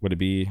 Would it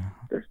be?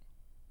 There's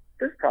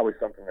probably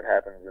something that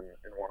happens in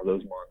one of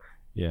those months.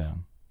 Yeah.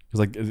 Because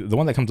like the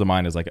one that comes to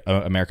mind is like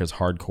America's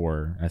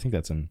Hardcore. I think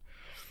that's in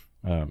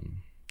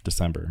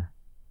December.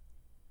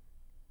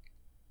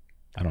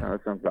 I don't know.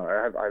 That sounds about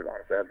right. I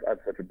honestly have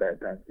such a bad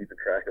time keeping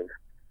track of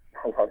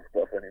a lot of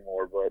stuff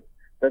anymore, but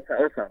that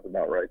sounds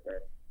about right then.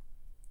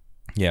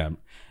 Yeah,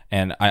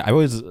 and I've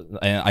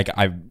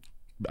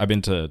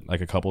been to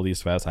like a couple of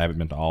these fests. I haven't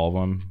been to all of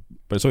them,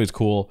 but it's always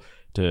cool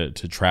to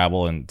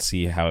travel and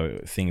see how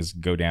things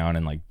go down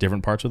in like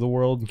different parts of the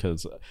world,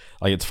 because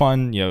like it's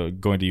fun,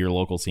 going to your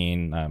local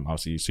scene. I'm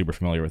obviously super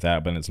familiar with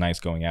that, but it's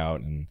nice going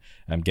out and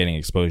getting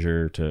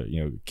exposure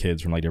to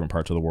kids from like different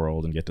parts of the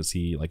world and get to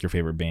see like your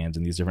favorite bands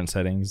in these different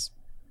settings.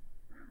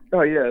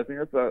 Oh yeah, I think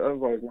that was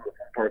always one of the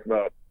fun parts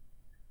about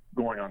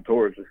going on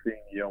tours, just seeing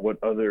what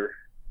other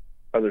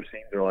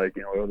scenes are like,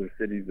 what other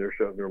cities their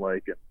shows are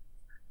like, and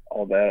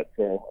all that.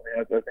 So I mean,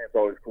 I think it's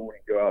always cool when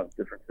you go out in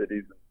different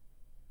cities and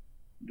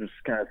just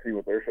kind of see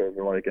what their shows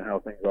are like and how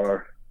things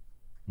are.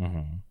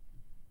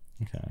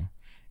 Okay.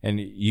 And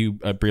you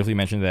briefly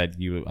mentioned that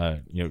you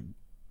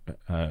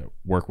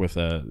work with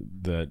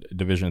the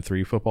Division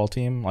III football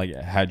team. Like,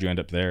 how'd you end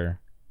up there?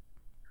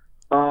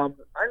 I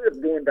ended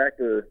up going back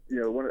to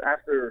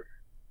after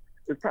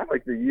it's probably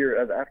like the year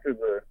after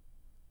the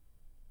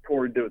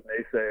tour we did with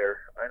Naysayer.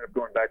 I ended up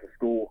going back to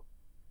school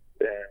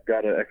and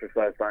got an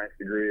exercise science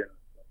degree and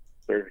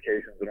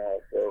certifications and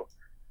all. So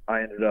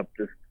I ended up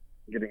just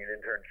getting an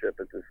internship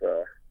at this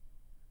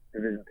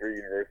Division III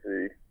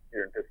university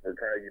here in Pittsburgh,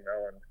 Carnegie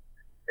Mellon,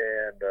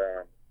 and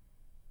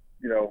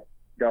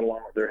got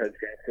along with their head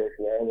strength coach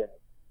well, and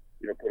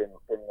put in a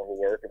little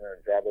work, and then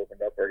a job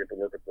opened up where I get to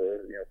work with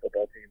the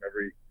football team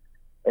every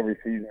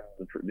season,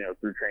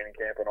 through training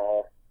camp and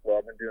all. So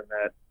I've been doing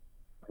that.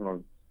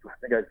 I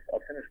think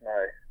I'll finish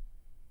my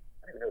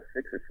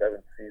 6th or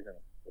 7th season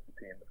with the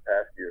team this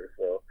past year.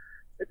 So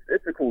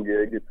it's a cool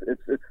gig.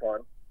 It's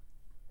fun.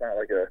 It's not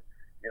like a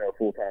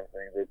full-time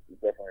thing, but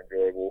it's definitely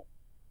enjoyable.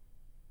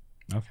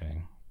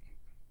 Okay.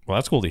 Well,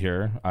 that's cool to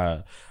hear.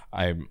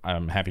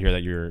 I'm happy to hear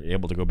that you're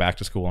able to go back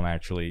to school and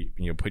actually,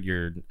 put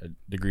your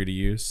degree to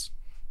use.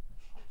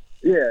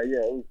 Yeah.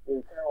 It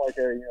was kind of like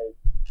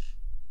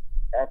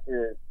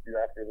after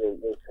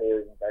those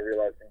tours, I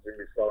realized things were going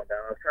to be slowing down.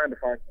 I was trying to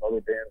find some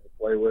other bands to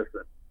play with,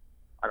 and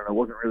I don't know,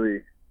 wasn't really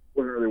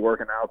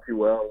working out too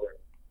well. And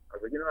I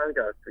was like, I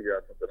got to figure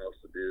out something else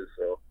to do.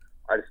 So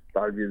I just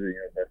thought it'd be the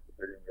best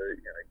decision to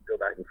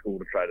go back to school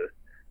to try to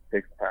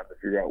take some time to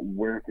figure out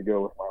where to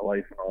go with my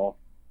life and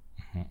all.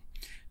 Mm-hmm.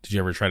 Did you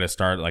ever try to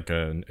start like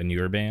a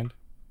newer band?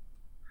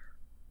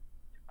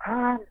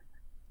 Not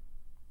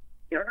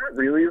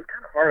really. It was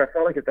kind of hard. I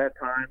felt like at that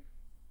time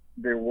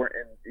there weren't,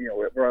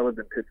 where I lived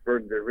in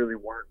Pittsburgh, there really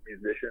weren't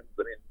musicians.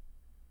 I mean,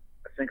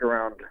 I'm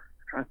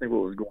trying to think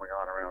what was going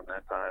on around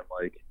that time.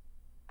 Like,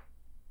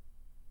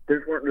 there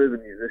just weren't really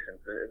the musicians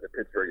in the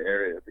Pittsburgh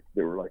area.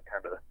 They were like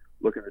kind of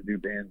looking to do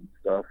bands and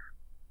stuff.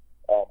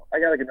 I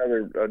got like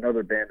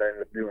another band I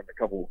ended up doing a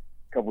couple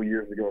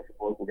years ago with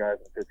some local guys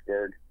in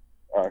Pittsburgh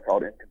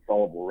called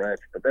Inconsolable Wretch,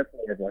 but that's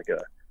more of like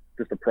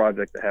just a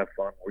project to have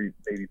fun where you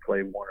maybe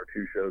play 1 or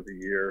 2 shows a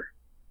year.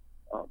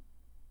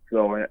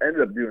 So I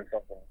ended up doing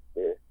something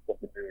new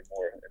and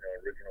more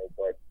original,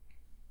 but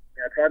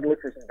I tried to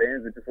look for some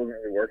bands that just wasn't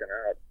really working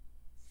out.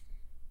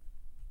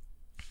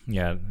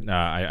 Yeah,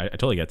 I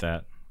totally get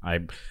that. I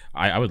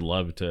would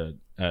love to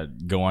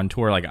go on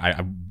tour. Like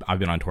I've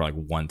been on tour like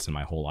once in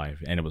my whole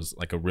life, and it was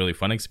like a really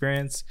fun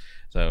experience.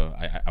 So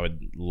I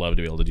would love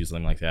to be able to do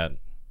something like that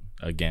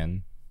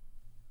again.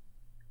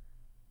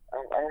 I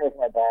don't know if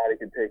my body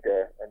could take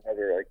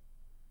another like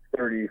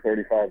 30,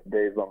 35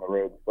 days on the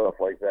road and stuff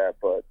like that,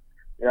 but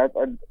I'd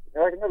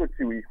like another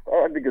 2 weeks.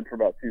 I'd be good for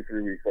about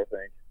 2-3 weeks, I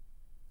think.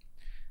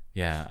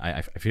 Yeah,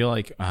 I feel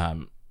like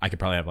I could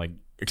probably have like,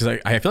 because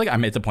I feel like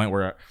I'm at the point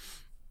where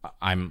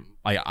I'm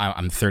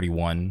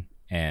 31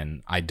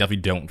 and I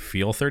definitely don't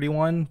feel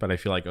 31, but I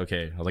feel like,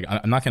 okay, I was like,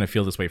 I'm not going to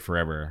feel this way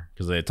forever,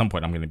 because at some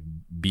point I'm going to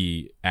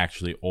be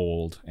actually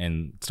old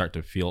and start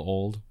to feel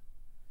old.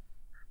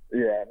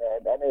 Yeah, no,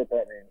 I know what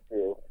that means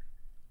too.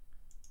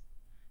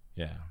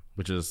 Yeah,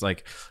 which is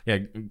like,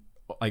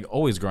 like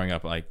always growing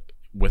up, like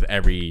with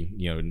every,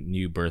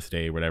 new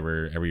birthday,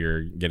 whatever, every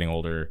year getting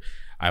older,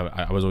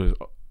 I was always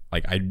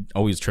like, I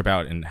always trip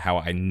out in how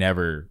I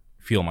never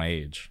feel my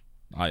age.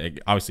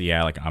 Obviously,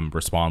 yeah, like I'm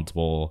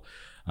responsible.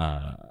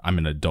 I'm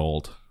an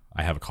adult.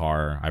 I have a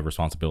car. I have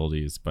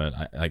responsibilities, but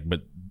I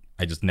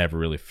just never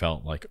really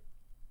felt like,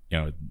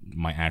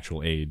 my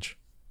actual age.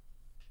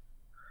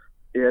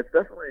 Yeah, it's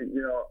definitely,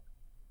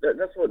 that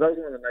was one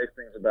of the nice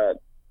things about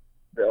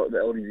the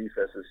LDZ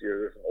Fest this year.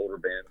 There's some older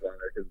bands on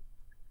there, because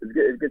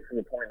it gets to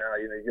the point now,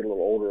 you get a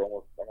little older. I'm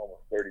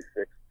almost 36.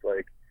 It's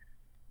like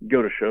you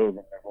go to shows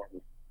and everyone's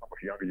just so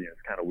much younger than you.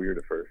 It's kind of weird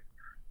at first.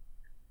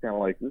 Kind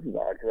of like, this is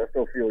odd, because I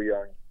still feel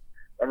young.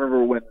 I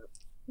remember when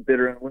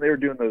Bitter End, when they were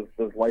doing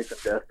those Life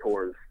and Death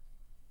tours,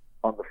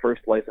 on the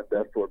first Life and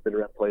Death tour,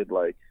 Bitter End played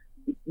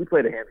we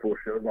played a handful of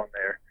shows on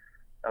there.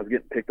 I was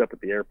getting picked up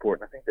at the airport,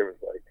 and I think there was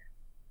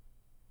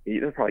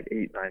probably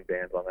 8, 9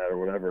 bands on that or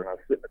whatever. And I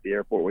was sitting at the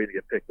airport waiting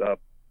to get picked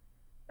up,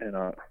 and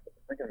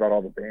thinking about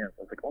all the bands.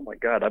 I was like, oh my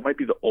God, I might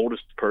be the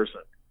oldest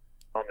person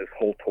on this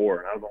whole tour,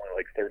 and I was only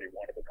like 31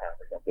 at the time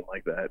or something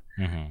like that.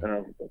 Mm-hmm. And I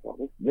was like,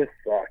 oh, this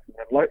sucks. And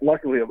then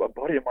luckily, a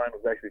buddy of mine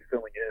was actually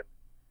filling in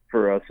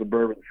for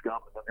Suburban Scum,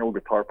 and then the old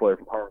guitar player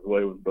from Harm's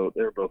Way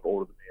they were both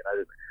older than me,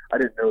 and I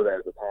didn't know that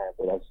at the time,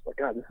 but I was just like,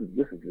 God,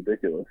 this is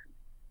ridiculous.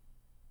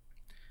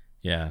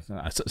 Yeah,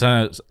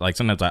 sometimes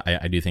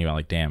I do think about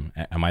like, damn,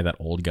 am I that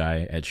old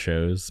guy at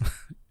shows?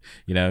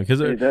 Because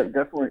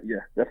definitely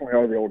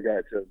are the old guy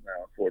at shows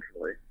now,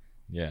 unfortunately.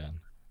 Yeah.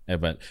 Yeah,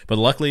 but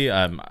luckily,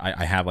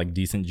 I have like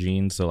decent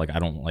genes, so like I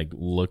don't like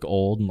look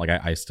old. Like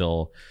I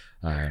still,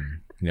 you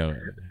know.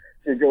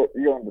 You go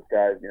in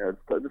disguise,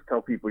 just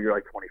tell people you're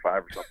like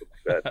 25 or something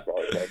like that. It's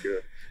all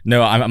good.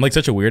 No, I'm like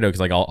such a weirdo because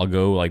like I'll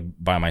go like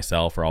by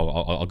myself or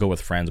I'll go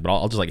with friends, but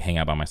I'll just like hang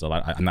out by myself.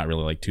 I'm not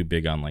really like too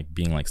big on like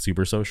being like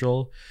super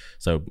social.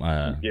 So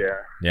I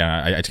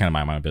just kind of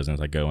mind my own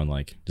business. I go and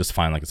like just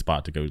find like a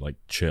spot to go like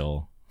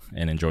chill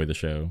and enjoy the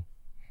show.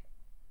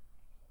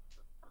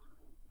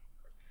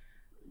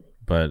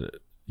 But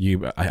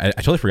I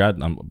totally forgot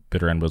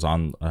Bitter End was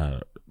on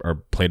or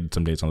played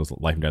some dates on those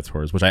Life and Death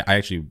tours, which I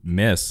actually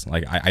miss.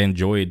 Like I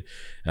enjoyed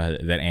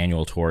that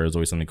annual tour. It was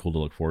always something cool to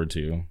look forward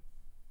to.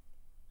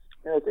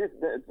 Yeah, it's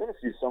been a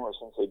few summers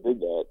since they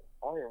did that.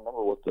 I don't even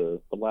remember what the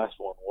last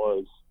one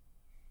was.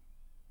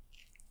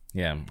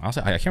 Yeah,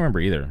 honestly, I can't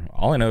remember either.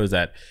 All I know is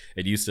that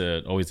it used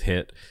to always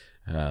hit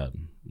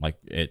like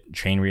at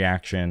Chain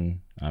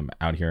Reaction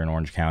out here in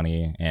Orange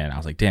County, and I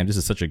was like, damn, this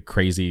is such a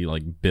crazy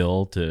like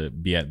bill to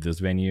be at this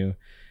venue,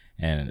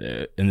 and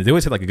they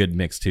always had like a good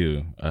mix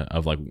too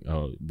of like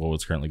what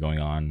was currently going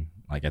on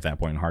like at that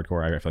point in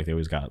hardcore. I feel like they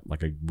always got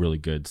like a really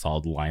good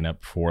solid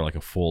lineup for like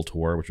a full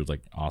tour, which was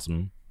like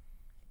awesome.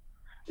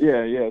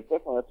 Yeah,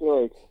 definitely. I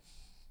feel like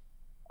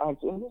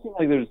it doesn't seem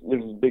like there's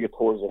as big a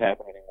tours that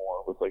happen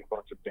anymore with like a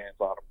bunch of bands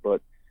on them,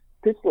 but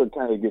Pittsburgh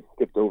kind of gets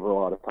skipped over a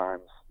lot of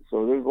times.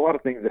 So there's a lot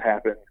of things that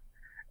happen,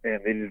 and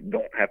they just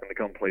don't happen to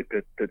come play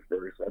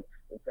Pittsburgh. So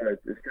it's kind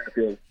of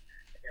feels,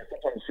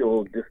 sometimes feel a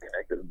little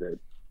disconnected a bit.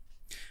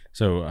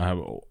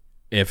 So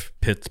if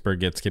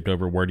Pittsburgh gets skipped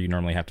over, where do you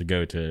normally have to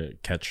go to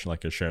catch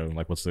like a show?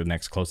 Like what's the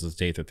next closest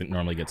date that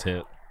normally gets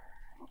hit?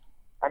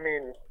 I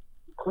mean,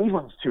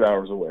 Cleveland's 2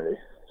 hours away.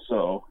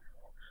 So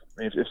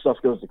I mean, if stuff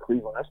goes to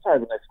Cleveland, that's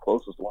probably the next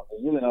closest one.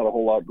 There's really not a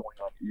whole lot going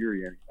on to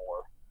Erie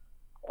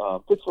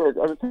anymore. Pittsburgh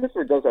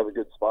does have a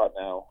good spot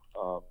now.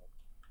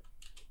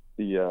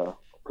 The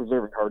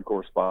Preserving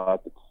Hardcore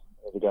spot.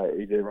 The guy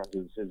AJ runs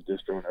his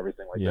distro and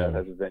everything like that.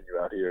 Has a venue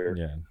out here.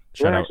 Yeah,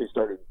 so they actually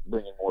started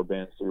bringing more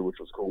bands through, which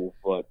was cool.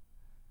 But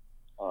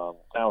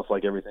now it's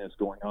like everything that's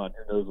going on.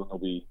 Who knows when there'll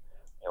be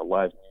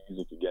live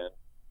music again.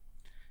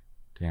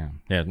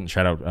 Yeah.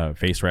 Shout out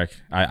Face Wreck.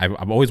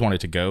 I've always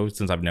wanted to go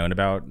since I've known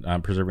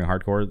about Preserving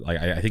Hardcore. Like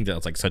I think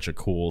that's like such a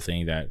cool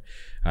thing that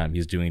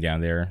he's doing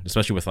down there,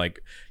 especially with like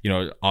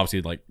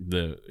obviously like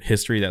the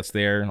history that's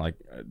there. Like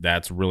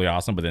that's really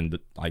awesome. But then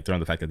like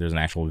throwing the fact that there's an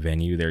actual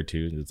venue there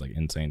too, it's like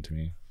insane to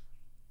me.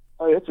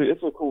 Oh,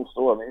 it's a cool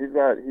store. I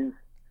mean,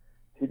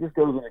 he just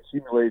goes and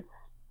accumulates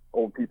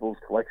old people's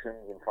collections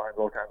and finds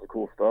all kinds of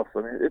cool stuff. I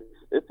mean,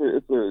 it's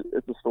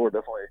a store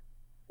definitely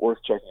worth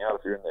checking out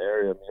if you're in the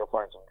area. I mean, you'll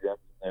find some gems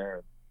in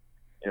there.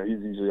 And,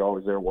 he's usually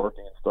always there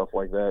working and stuff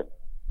like that.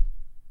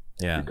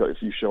 Yeah.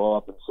 If you show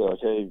up and say, like,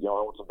 hey, I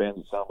want some bands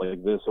that sound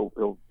like this,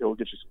 he'll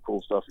get you some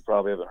cool stuff you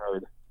probably haven't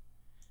heard.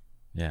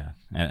 Yeah,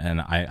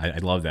 and I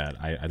love that.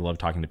 I love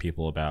talking to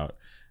people about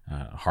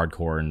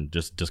hardcore and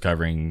just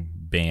discovering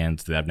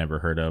bands that I've never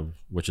heard of,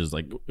 which is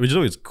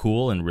always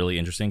cool and really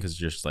interesting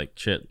because you're just like,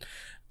 shit,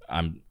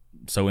 I'm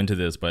so into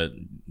this, but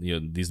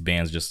these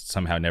bands just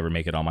somehow never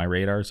make it on my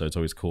radar. So it's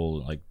always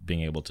cool like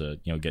being able to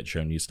get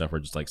shown new stuff or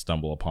just like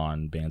stumble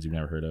upon bands you've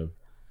never heard of.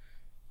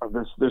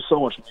 There's so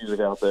much music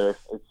out there.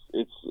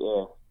 It's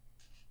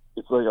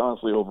like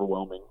honestly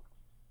overwhelming.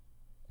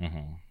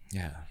 Mm-hmm.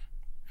 Yeah.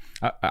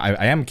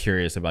 I am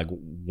curious about like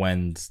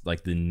when's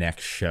like the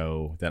next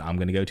show that I'm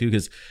gonna go to,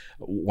 because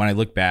when I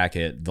look back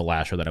at the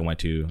last show that I went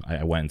to,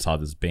 I went and saw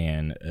this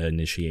band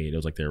Initiate. It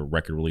was like their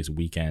record release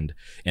weekend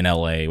in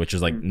LA, which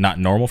is like not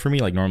normal for me.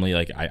 Like normally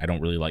like I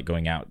don't really like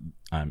going out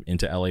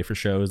into LA for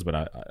shows, but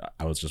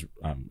I was just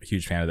a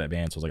huge fan of that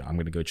band, so I was like, I'm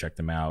gonna go check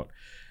them out,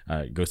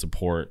 go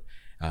support.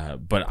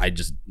 But I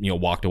just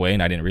walked away,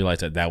 and I didn't realize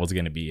that was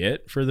going to be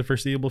it for the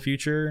foreseeable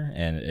future.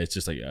 And it's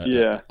just like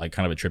like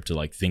kind of a trip to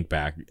like think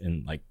back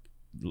and like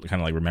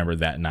kind of like remember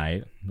that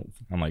night.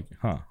 I'm like,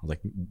 I was like,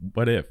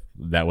 what if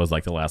that was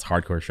like the last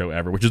hardcore show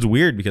ever? Which is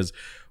weird because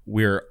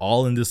we're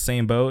all in this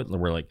same boat.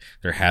 We're like,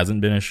 there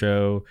hasn't been a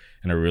show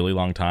in a really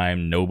long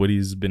time.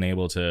 Nobody's been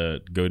able to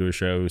go to a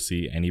show,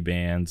 see any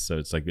bands. So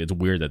it's like, it's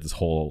weird that this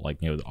whole like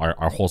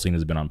our whole scene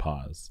has been on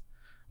pause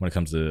when it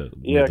comes to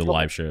the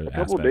live show aspect. A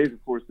couple of days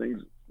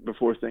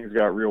before things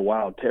got real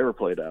wild, Terror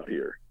played out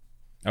here.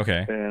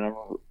 Okay. And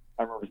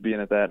I remember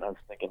being at that, and I was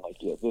thinking like,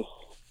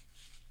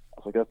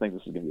 I think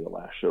this is gonna be the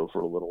last show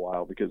for a little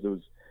while, because it was,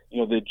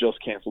 they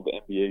just canceled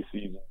the NBA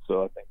season,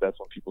 so I think that's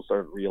when people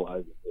started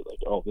realizing that like,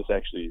 oh, this is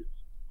actually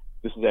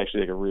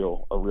like a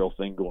real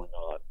thing going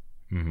on.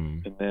 Mm-hmm.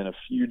 And then a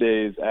few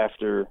days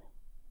after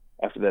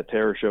that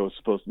Terror show was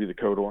supposed to be the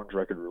Code Orange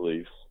record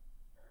release,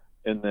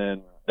 and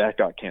then that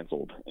got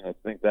canceled, and I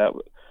think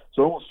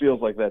so it almost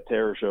feels like that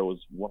Terror show was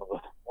one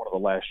of the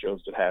last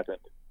shows that happened.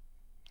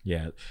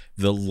 Yeah,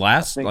 the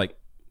last like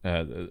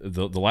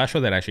the last show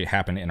that actually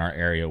happened in our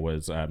area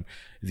was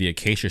the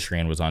Acacia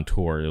Strain was on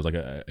tour. It was like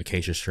a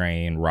Acacia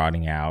Strain,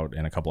 Rotting Out,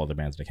 and a couple other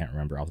bands that I can't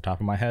remember off the top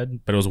of my head.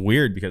 But it was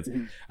weird because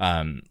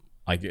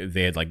like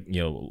they had like,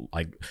 you know,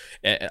 like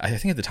I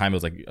think at the time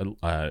it was like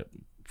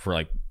for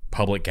like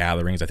public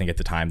gatherings, I think at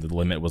the time the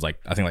limit was like,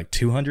 I think like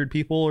 200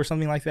 people or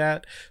something like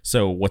that.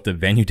 So what the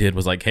venue did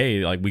was like,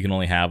 hey, like we can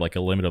only have like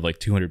a limit of like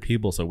 200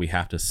 people, so we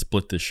have to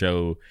split the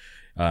show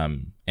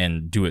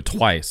and do it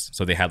twice.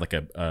 So they had like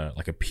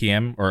a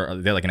PM, or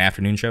they had like an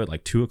afternoon show at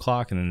like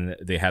 2:00, and then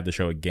they had the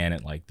show again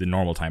at like the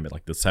normal time at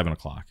like the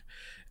 7:00.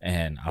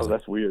 And I was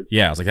that's weird.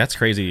 Yeah, I was like, that's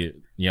crazy.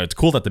 You know, it's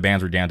cool that the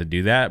bands were down to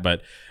do that,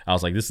 but I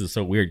was like, this is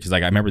so weird because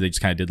like I remember they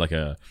just kind of did like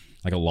a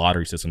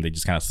lottery system. They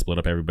just kind of split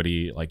up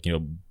everybody, like, you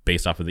know,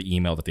 based off of the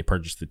email that they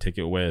purchased the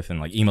ticket with, and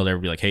like emailed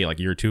everybody like, hey, like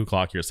you're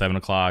 2:00, you're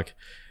 7:00.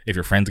 If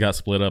your friends got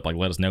split up, like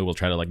let us know. We'll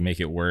try to like make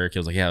it work. It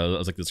was like, yeah, it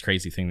was like this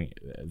crazy thing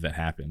that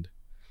happened.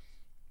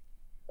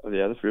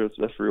 Yeah, that's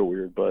real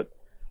weird, but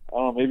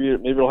maybe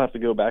it'll have to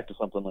go back to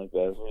something like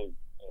that. I mean,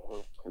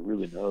 who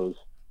really knows?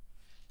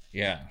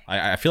 Yeah,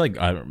 I feel like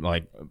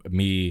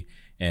me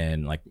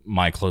and like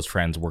my close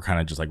friends were kind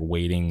of just like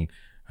waiting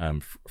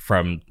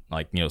from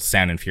like, you know,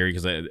 Sound and Fury,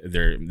 because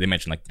they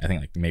mentioned like I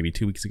think like maybe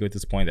 2 weeks ago at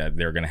this point that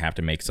they're gonna have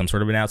to make some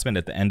sort of announcement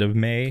at the end of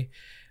May.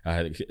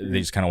 They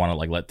just kind of want to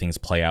like let things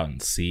play out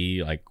and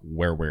see like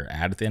where we're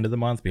at the end of the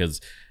month, because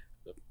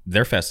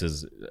their fest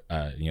is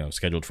you know,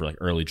 scheduled for like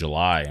early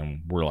July,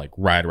 and we're like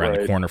right around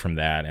the corner from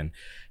that. And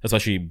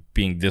especially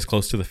being this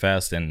close to the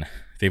fest, and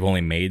they've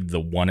only made the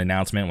one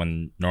announcement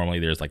when normally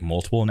there's like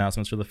multiple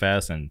announcements for the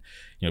fest, and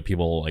you know,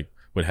 people like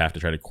would have to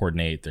try to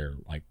coordinate their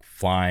like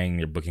flying,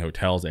 their booking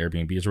hotels,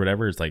 Airbnbs or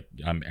whatever. It's like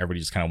everybody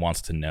just kind of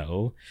wants to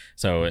know.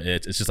 So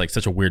it's just like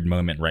such a weird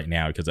moment right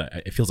now, because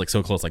it feels like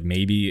so close. Like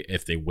maybe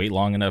if they wait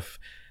long enough,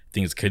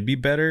 things could be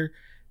better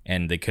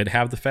and they could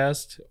have the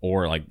fest,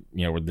 or like,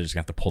 you know, they're just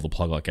gonna have to pull the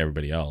plug like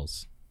everybody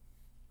else.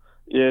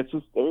 Yeah, it's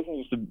just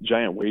everything's just a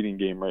giant waiting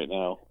game right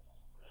now.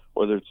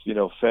 Whether it's, you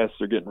know, fests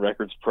or getting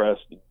records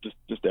pressed,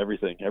 just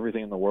everything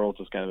in the world's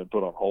just kind of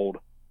been put on hold.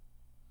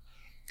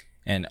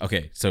 And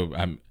okay, so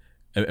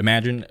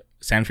imagine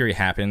Sound Fury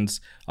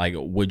happens. Like,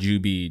 would you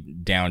be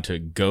down to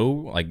go,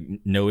 like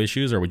no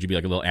issues, or would you be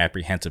like a little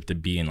apprehensive to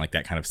be in like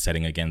that kind of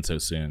setting again so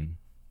soon?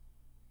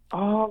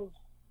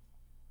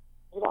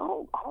 You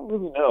know, I don't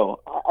really know.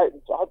 I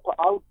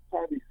would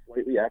probably be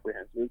slightly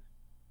apprehensive.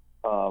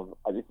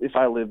 If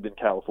I lived in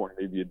California,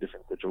 maybe a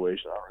different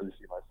situation. I don't really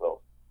see myself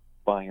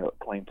buying a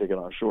plane ticket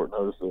on short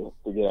notice to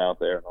get out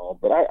there and all.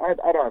 But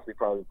I'd honestly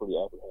probably be pretty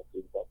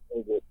apprehensive. I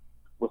know that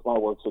with my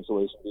work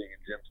situation, being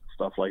in gyms and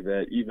stuff like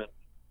that, even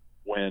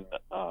when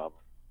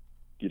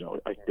you know,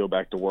 I can go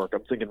back to work,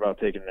 I'm thinking about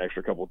taking an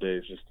extra couple of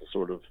days just to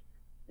sort of,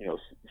 you know,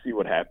 see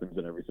what happens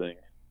and everything.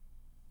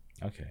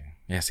 Okay.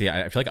 Yeah, see,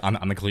 I feel like I'm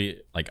the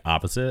complete like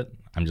opposite.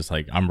 I'm just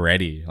like, I'm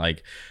ready.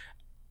 Like,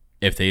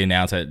 if they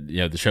announce that, you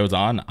know, the show's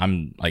on,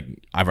 I'm like,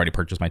 I've already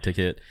purchased my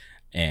ticket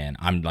and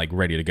I'm like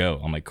ready to go.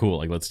 I'm like, cool,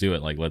 like let's do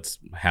it. Like, let's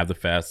have the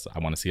fest. I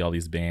want to see all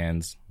these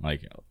bands.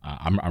 Like,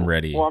 I'm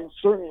ready. Well, I'm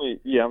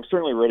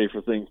certainly ready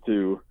for things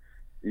to,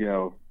 you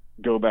know,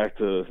 go back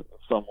to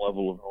some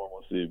level of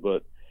normalcy.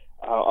 But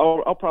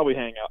I'll probably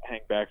hang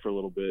back for a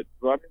little bit.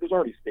 But I mean, there's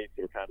already states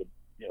that are kind of,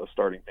 you know,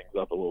 starting things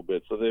up a little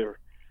bit, so they're,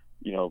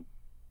 you know,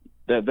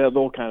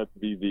 they'll kind of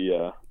be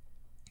the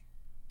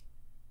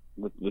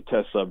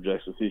test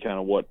subjects to see kind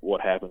of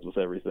what happens with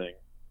everything.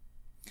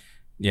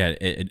 Yeah,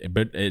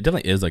 but it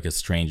definitely is like a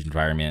strange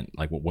environment.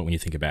 Like when you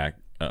think back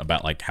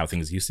about like how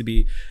things used to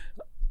be.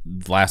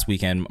 Last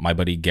weekend, my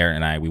buddy Garrett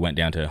and I, we went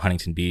down to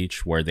Huntington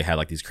Beach where they had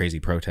like these crazy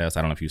protests.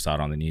 I don't know if you saw it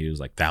on the news.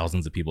 Like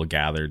thousands of people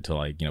gathered to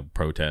like, you know,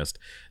 protest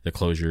the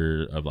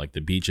closure of like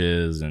the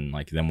beaches and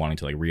like them wanting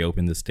to like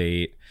reopen the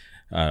state.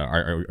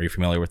 Are you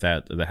familiar with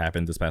that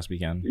happened this past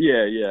weekend?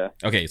 Yeah.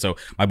 Okay, so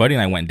my buddy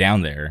and I went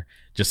down there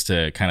just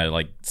to kind of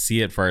like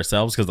see it for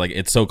ourselves, because like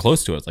it's so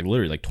close to us, like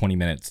literally like 20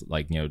 minutes,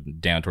 like, you know,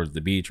 down towards the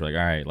beach. We're like,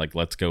 all right, like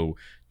let's go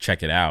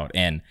check it out.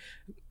 And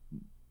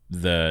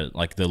the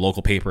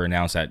local paper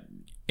announced that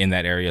in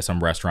that area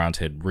some restaurants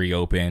had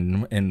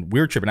reopened, and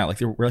we were tripping out.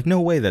 Like we're like, no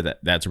way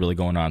that's really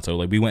going on. So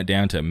like we went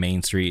down to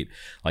Main Street,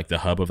 like the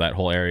hub of that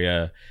whole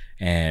area,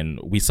 and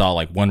we saw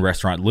like one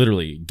restaurant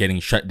literally getting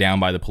shut down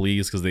by the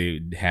police because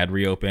they had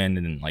reopened,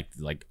 and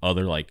like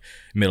other like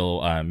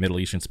Middle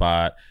Eastern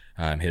spot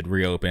had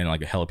reopened.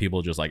 Like a hell of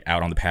people just like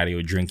out on the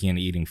patio drinking and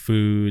eating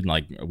food.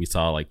 Like we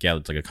saw like, yeah,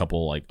 it's like a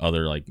couple like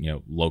other like, you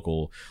know,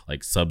 local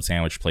like sub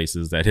sandwich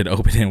places that had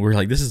opened, and we're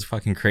like, this is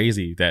fucking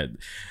crazy that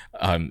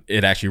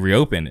it actually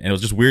reopened. And it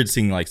was just weird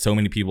seeing like so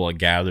many people like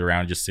gathered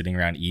around just sitting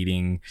around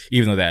eating,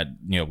 even though that,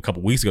 you know, a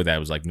couple weeks ago that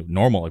was like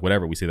normal, like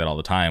whatever, we say that all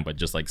the time, but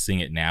just like seeing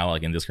it now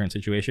like in this current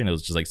situation, it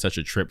was just like such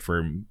a trip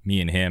for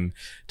me and him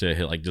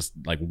to like just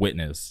like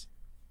witness.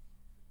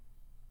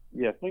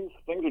 Yeah, things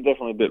are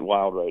definitely a bit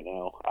wild right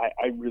now.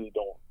 I really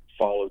don't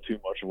follow too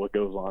much of what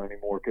goes on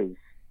anymore because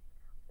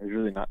there's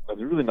really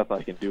nothing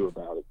I can do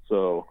about it.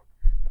 So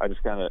I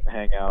just kind of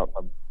hang out,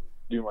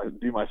 do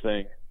my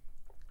thing,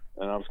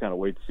 and I'll just kind of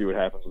wait to see what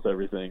happens with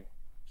everything.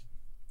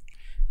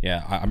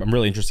 Yeah, I'm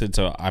really interested.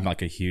 So I'm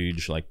like a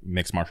huge like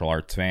mixed martial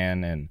arts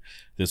fan, and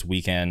this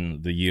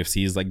weekend the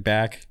UFC is like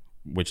back,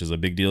 which is a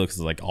big deal because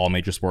like all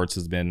major sports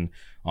has been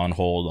on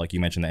hold. Like you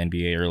mentioned the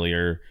NBA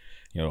earlier,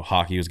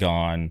 hockey was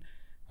gone.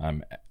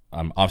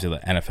 Obviously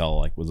the NFL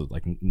like was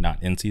like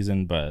not in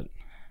season, but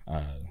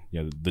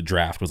the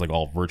draft was like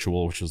all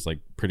virtual, which was like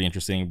pretty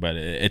interesting. But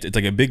it's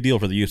like a big deal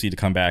for the UFC to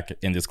come back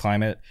in this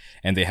climate,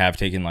 and they have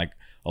taken like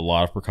a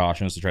lot of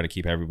precautions to try to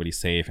keep everybody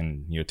safe,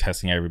 and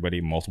testing everybody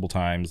multiple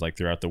times like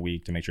throughout the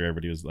week to make sure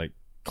everybody was like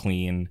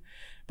clean.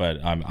 But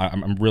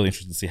I'm really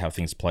interested to see how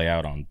things play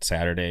out on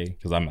Saturday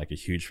because I'm like a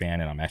huge fan,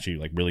 and I'm actually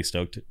like really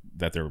stoked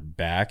that they're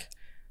back.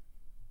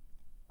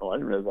 Oh, I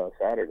didn't realize that was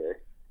Saturday.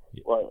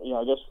 Well,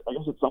 I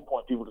guess at some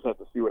point people just have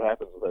to see what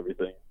happens with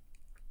everything.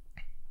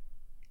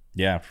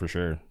 Yeah, for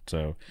sure.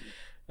 So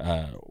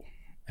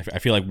I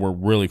feel like we're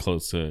really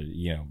close to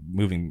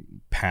moving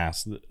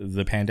past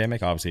the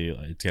pandemic. Obviously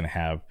it's going to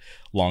have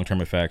long-term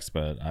effects,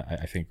 but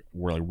I think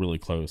we're like really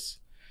close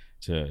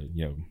to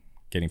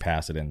getting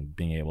past it and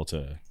being able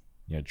to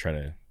try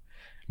to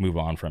move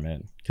on from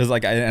it, because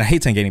like I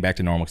hate saying getting back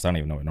to normal because I don't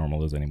even know what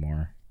normal is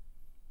anymore.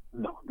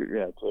 No,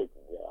 yeah, it's like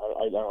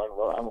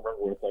I remember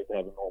what it's like to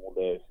have a normal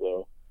day,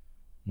 so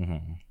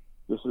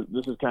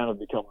this has kind of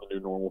become the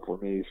new normal for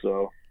me.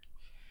 So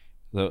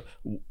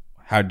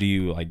how do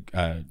you like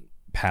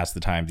pass the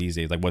time these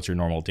days? Like what's your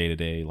normal day to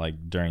day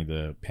like during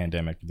the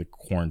pandemic, the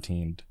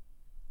quarantined?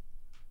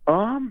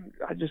 I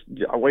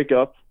wake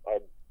up, I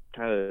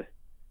kind of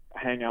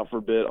hang out for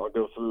a bit. I'll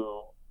go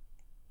through,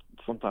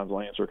 sometimes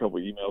I'll answer a couple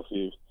of emails,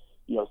 see if,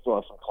 I still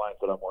have some clients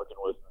that I'm working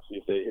with, and see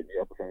if they hit me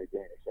up with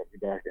anything or send me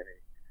back any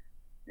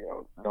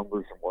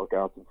numbers from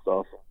workouts and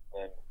stuff.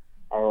 And then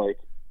I like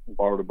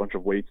borrowed a bunch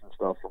of weights and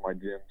stuff from my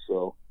gym,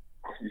 so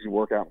I usually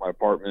work out in my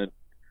apartment.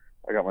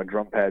 I got my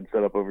drum pad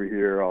set up over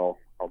here. I'll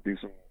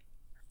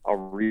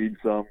read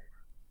some.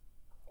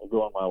 I'll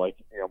go on my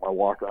my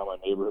walk around my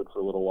neighborhood for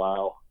a little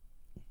while,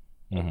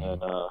 and then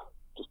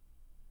just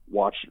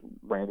watch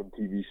random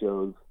TV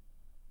shows.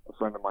 A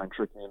friend of mine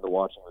tricked me into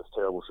watching this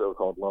terrible show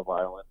called Love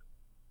Island,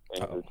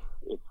 and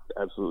it's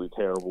absolutely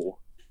terrible.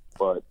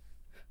 But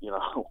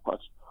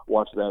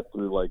watch that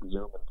through like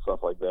Zoom and stuff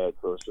like that.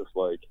 So it's just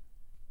like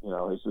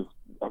it's just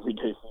every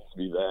day seems to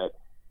be that.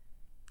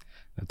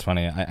 That's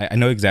funny. I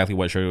know exactly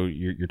what show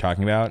you're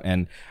talking about,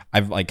 and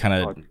I've like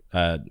kind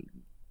of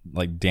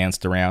like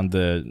danced around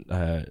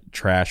the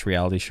trash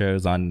reality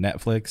shows on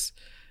Netflix,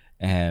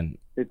 and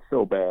it's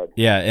so bad.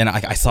 Yeah, and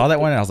I saw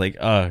that one and I was like,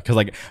 because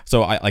like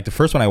so I like the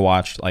first one I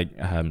watched like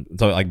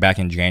back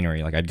in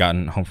January, like I'd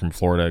gotten home from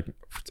Florida,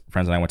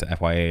 friends and I went to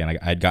FYA, and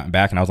I'd gotten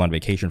back and I was on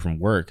vacation from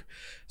work,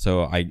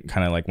 so I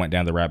kind of like went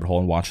down the rabbit hole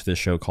and watched this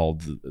show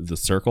called The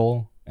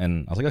Circle,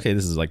 and I was like, okay,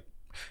 this is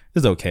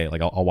okay,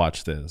 like I'll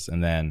watch this.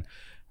 And then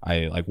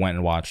I like went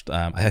and watched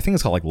I think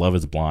it's called like Love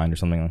Is Blind or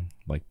something,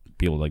 like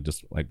people like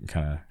just like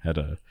kind of had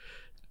to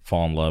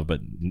fall in love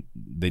but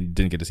they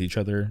didn't get to see each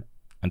other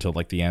until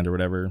like the end or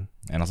whatever,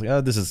 and I was like,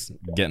 oh, this is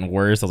getting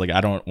worse. I was like, I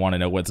don't want to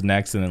know what's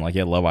next. And then like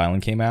Love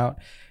Island came out,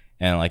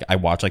 and like I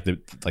watched like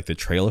the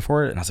trailer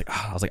for it, and I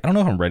was like I don't know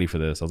if I'm ready for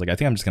this. I was like, I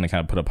think I'm just gonna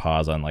kind of put a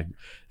pause on like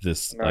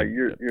this. No,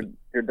 you're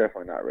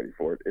definitely not ready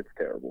for it. It's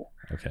terrible.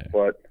 Okay.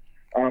 But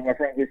my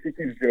friend, she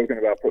keeps joking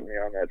about putting me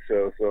on that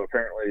show, so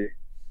apparently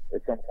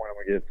at some point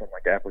I'm gonna get some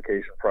like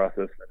application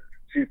process, and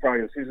she's just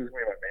gonna be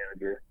my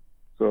manager.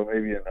 So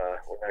maybe when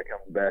that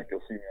comes back,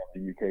 you'll see me on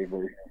the UK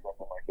version or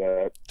something like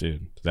that.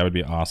 Dude, that would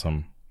be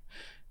awesome.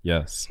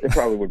 Yes. It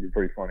probably would be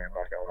pretty funny, I'm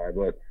not gonna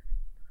lie, but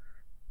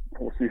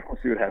we'll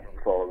see what happens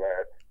with all of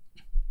that.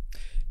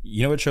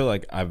 You know what show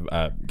like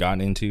I've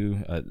gotten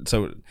into?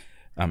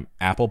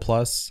 Apple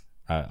Plus.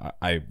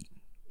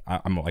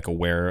 I'm like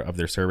aware of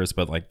their service,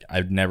 but like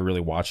I've never really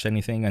watched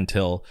anything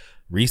until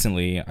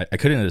recently. I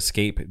couldn't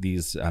escape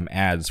these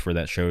ads for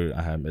that show.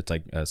 It's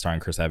like starring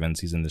Chris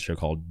Evans. He's in this show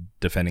called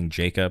Defending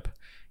Jacob.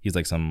 He's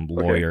like some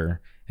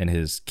lawyer, and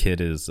his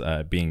kid is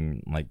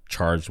being like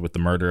charged with the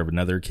murder of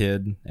another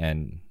kid,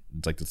 and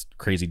it's like this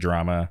crazy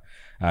drama.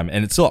 And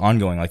it's still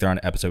ongoing. Like they're on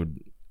episode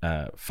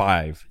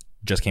 5,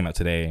 just came out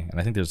today, and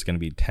I think there's going to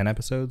be 10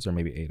 episodes or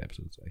maybe 8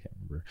 episodes. I can't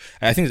remember.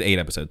 I think it's 8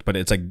 episodes, but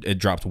it's like it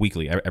drops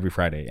weekly every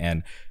Friday,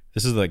 and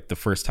this is like the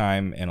first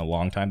time in a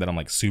long time that I'm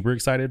like super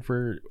excited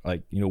for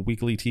like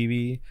weekly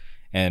TV,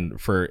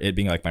 and for it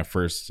being like my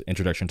first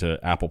introduction to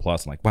Apple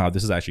Plus. I'm like, wow,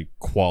 this is actually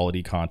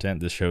quality content.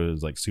 This show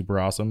is like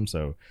super awesome.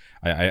 So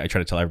I try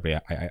to tell everybody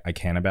I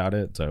can about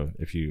it. So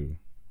if you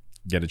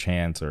get a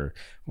chance or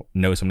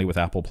know somebody with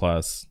Apple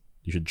Plus,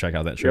 you should check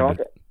out that show.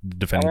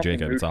 Defending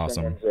Jacob. It's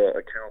awesome.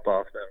 Account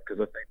off them, because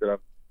I think that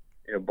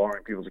I'm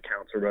borrowing people's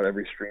accounts for about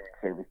every streaming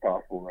service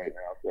possible right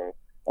now. So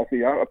I'll see.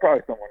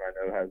 Probably someone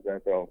I know has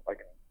that, though. I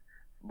can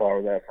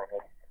borrow that from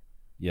them.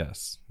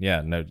 Yes.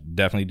 Yeah. No.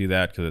 Definitely do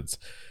that, because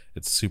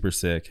it's super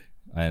sick,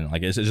 and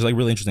like it's just like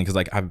really interesting because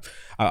like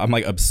I'm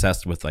like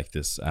obsessed with like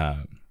this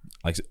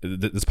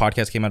this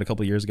podcast came out a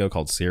couple of years ago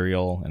called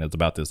Serial, and it's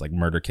about this like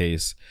murder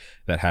case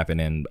that happened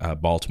in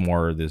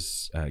Baltimore.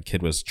 This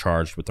kid was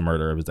charged with the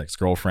murder of his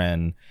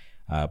ex-girlfriend,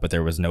 but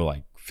there was no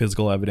like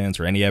physical evidence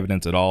or any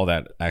evidence at all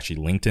that actually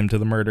linked him to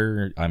the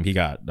murder. He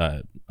got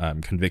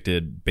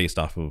convicted based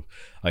off of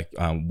like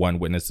one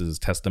witness's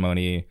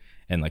testimony,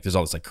 and like there's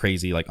all this like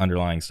crazy like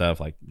underlying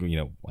stuff, like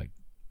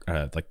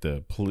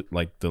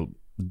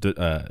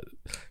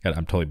God,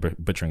 I'm totally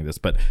butchering this,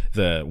 but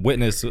the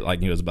witness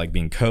like was like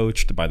being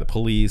coached by the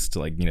police to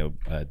like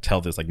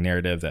tell this like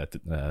narrative that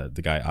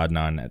the guy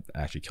Adnan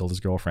actually killed his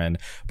girlfriend.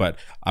 But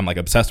I'm like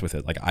obsessed with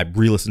it. Like I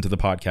re-listen to the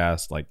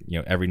podcast like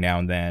every now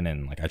and then,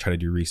 and like I try to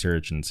do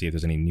research and see if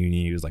there's any new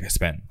news. Like I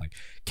spent like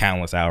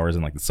countless hours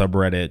in like the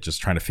subreddit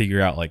just trying to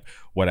figure out like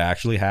what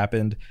actually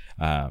happened,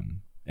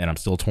 and I'm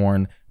still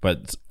torn.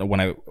 But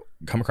when I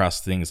come across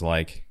things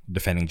like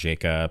Defending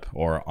Jacob,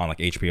 or on like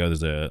HBO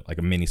there's a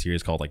mini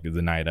series called like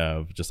The Night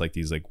Of, just like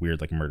these like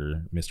weird like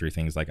murder mystery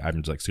things, like I'm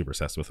just like super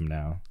obsessed with them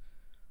now.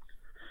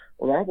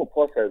 Well, Apple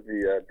Plus has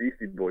the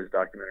Beastie Boys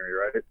documentary,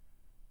 right?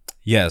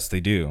 Yes, they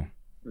do.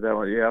 That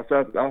one, yeah. So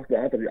I'll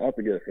have to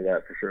get it for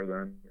that for sure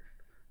then.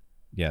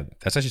 Yeah,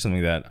 that's actually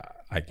something that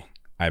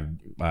I've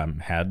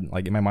had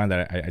like in my mind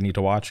that I need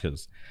to watch,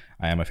 because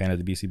I am a fan of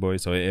the Beastie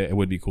Boys, so it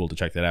would be cool to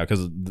check that out,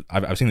 because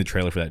I've seen the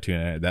trailer for that too,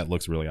 and that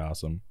looks really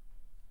awesome.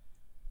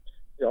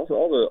 Yeah, also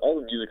all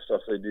the music stuff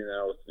they do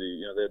now with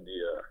the they had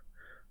the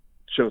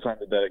Showtime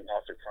the Dead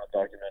Agnostic Front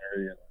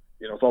documentary,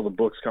 and with all the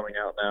books coming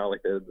out now,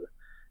 like they had the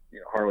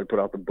Harley put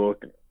out the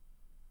book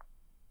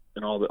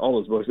and all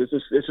those books.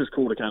 It's just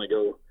cool to kind of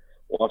go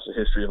watch the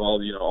history of all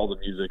the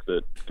music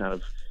that kind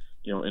of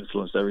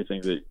influenced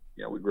everything that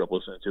we grew up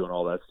listening to and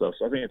all that stuff.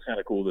 So I think it's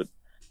kind of cool that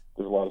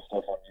there's a lot of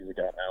stuff on music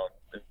out now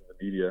in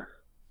the media,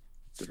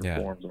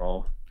 different forms and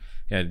all.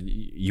 Yeah,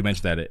 you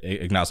mentioned that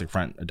Agnostic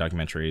Front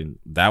documentary.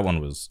 That one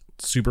was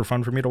super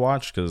fun for me to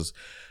watch, because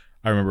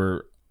I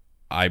remember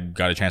I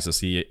got a chance to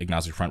see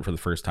Agnostic Front for the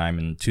first time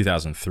in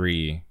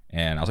 2003,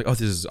 and I was like, oh,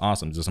 this is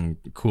awesome. This is some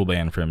cool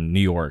band from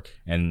New York.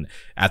 And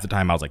at the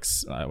time I was like,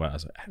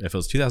 if it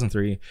was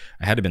 2003,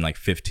 I had to have been like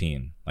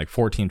 15, like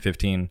 14,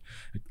 15.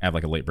 I have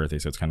like a late birthday,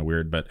 so it's kind of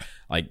weird. But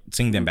like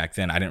seeing them back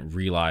then, I didn't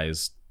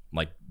realize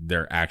like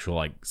their actual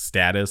like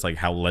status, like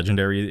how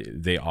legendary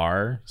they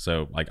are.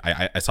 So like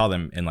I saw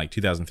them in like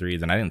 2003,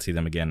 then I didn't see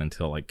them again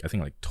until like I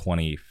think like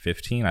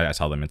 2015. I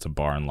saw them at a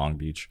bar in Long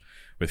Beach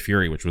with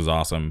Fury, which was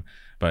awesome.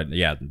 But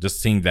yeah,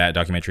 just seeing that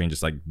documentary and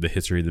just like the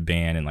history of the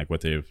band and like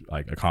what they've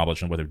like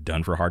accomplished and what they've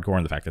done for hardcore,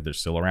 and the fact that they're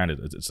still around,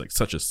 it's like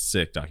such a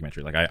sick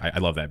documentary. Like I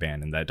love that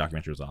band, and that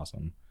documentary was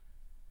awesome.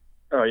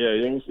 Oh yeah,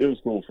 it was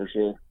cool for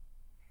sure.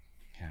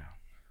 Yeah.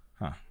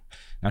 Huh.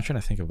 Now I'm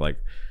trying to think of like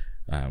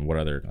what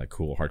other like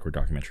cool hardcore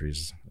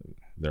documentaries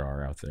there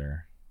are out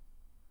there.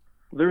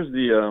 There's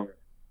the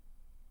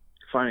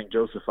Finding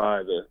Joseph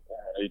I, the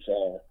they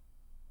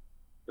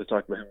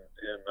talked about him.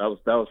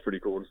 That was pretty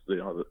cool. Just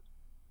the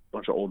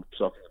bunch of old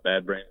stuff in the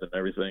Bad Brains and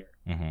everything.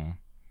 Mm-hmm.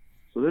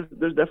 So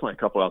there's definitely a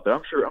couple out there.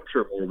 I'm sure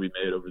more will be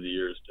made over the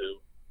years too.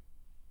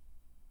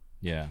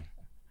 Yeah,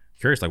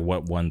 curious like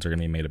what ones are gonna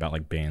be made about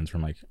like bands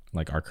from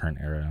like our current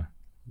era,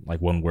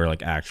 like when we're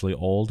like actually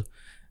old,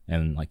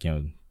 and like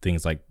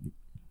things like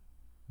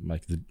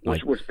which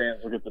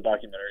bands will get the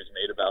documentaries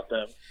made about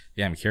them.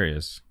 Yeah, I'm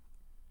curious.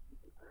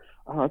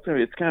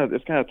 It's kind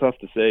of tough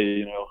to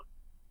say.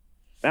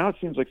 Now it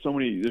seems like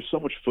there's so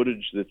much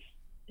footage that's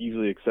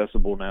easily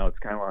accessible now. It's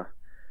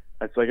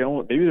like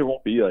maybe there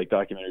won't be like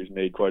documentaries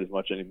made quite as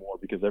much anymore,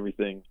 because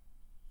everything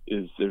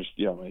is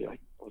like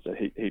what's that,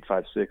 Hate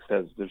 56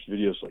 there's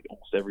videos like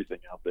almost everything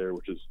out there,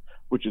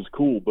 which is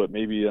cool. But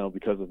maybe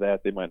because of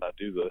that they might not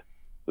do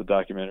the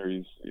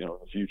documentaries in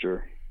the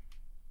future.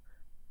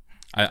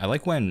 I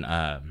like when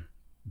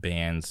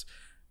bands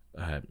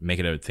make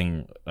it a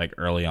thing like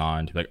early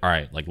on to be like, all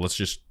right, like let's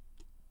just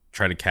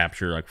try to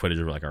capture like footage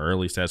of like our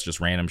early sets, just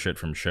random shit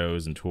from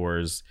shows and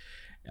tours,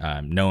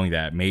 knowing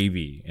that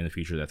maybe in the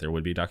future that there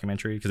would be a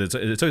documentary, because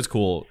it's always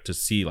cool to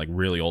see like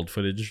really old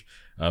footage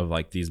of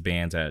like these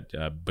bands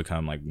that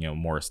become like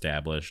more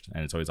established,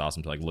 and it's always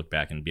awesome to like look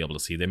back and be able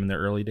to see them in their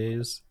early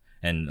days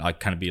and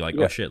like kind of be like,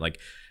 oh shit, like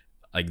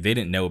they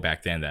didn't know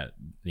back then that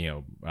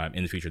in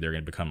the future they're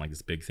going to become like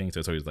this big thing. So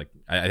it's always like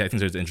I think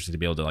it's always interesting to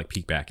be able to like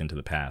peek back into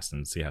the past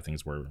and see how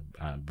things were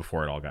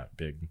before it all got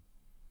big.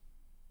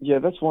 Yeah,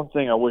 that's one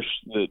thing I wish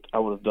that I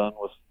would have done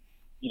with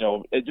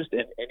just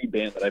in any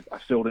band that I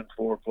filled in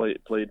for, played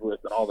with,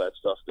 and all that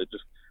stuff. That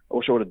just I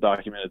wish I would have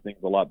documented things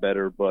a lot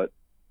better. But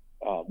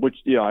which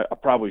I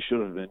probably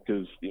should have been,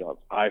 because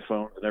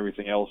iPhones and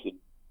everything else, and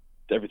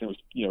everything was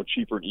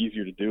cheaper and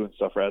easier to do and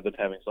stuff, rather than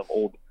having some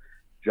old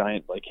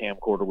giant like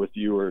camcorder with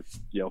you, or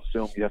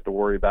film you have to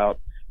worry about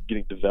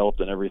getting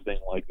developed and everything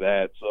like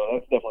that. So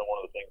that's definitely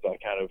one of the things I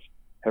kind of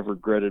have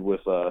regretted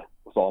with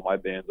all my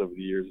bands over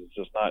the years. It's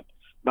just not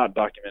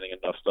documenting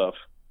enough stuff.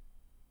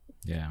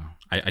 Yeah,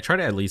 I try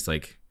to at least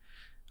like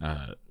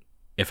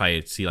if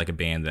I see like a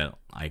band that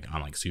like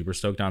I'm like super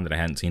stoked on that I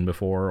hadn't seen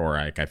before, or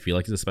like I feel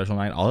like it's a special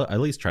night, I'll at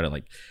least try to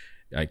like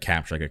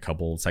capture like a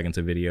couple seconds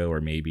of video,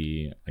 or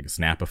maybe like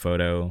snap a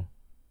photo,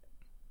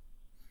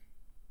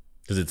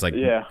 because it's like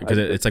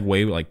it's like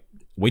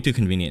way too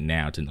convenient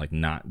now to like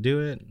not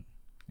do it.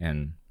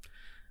 And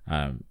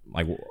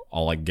like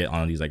I'll like get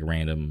on these like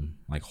random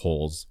like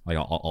holes. Like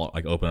I'll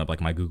like open up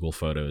like my Google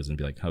Photos and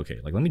be like, okay,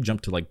 like let me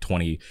jump to like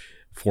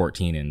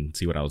 2014 and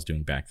see what I was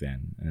doing back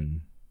then.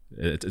 And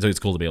it's always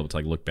cool to be able to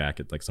like look back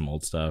at like some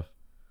old stuff.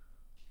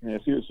 Yeah,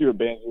 see what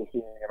bands you're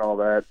seeing and all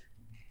that.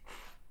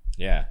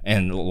 Yeah,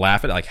 and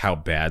laugh at like how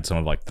bad some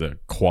of like the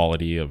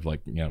quality of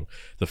like, you know,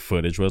 the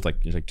footage was. Like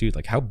you're like, dude,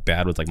 like how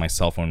bad was like my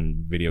cell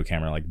phone video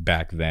camera like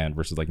back then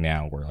versus like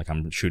now, where like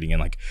I'm shooting in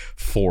like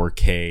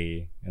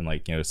 4K and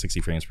like, you know, 60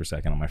 frames per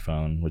second on my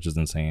phone, which is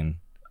insane.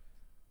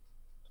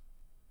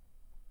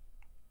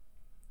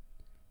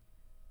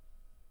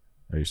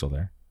 Are you still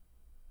there?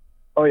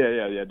 Oh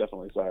yeah,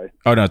 definitely. Sorry.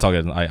 Oh no, it's all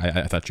good.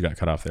 I thought you got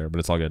cut off there, but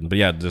it's all good. But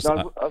yeah, just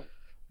No,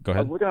 go I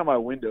ahead. was looking out my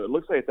window. It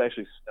looks like it's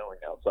actually snowing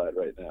outside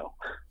right now.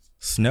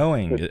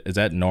 Snowing, is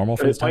that normal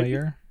for this time of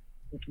year?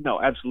 No,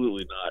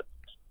 absolutely not.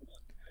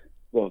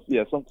 Well,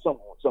 yeah, something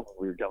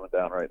weird coming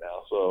down right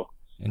now. So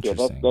yeah,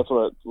 Interesting. that's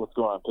what's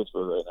going on in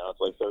Pittsburgh right now. It's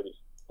like 30,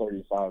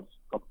 35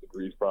 couple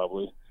degrees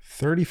probably.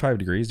 35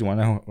 degrees. Do you want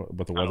to know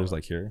what the weather's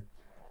like here?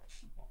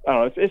 I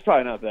don't know. It's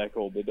probably not that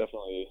cold, but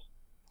definitely.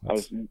 I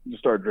just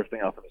started drifting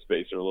off into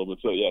space here a little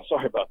bit. So yeah,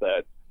 sorry about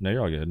that. No,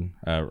 you're all good.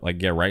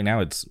 Like yeah, right now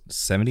it's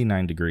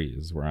 79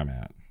 degrees where I'm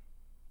at.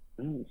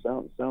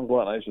 Sounds a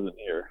lot nicer than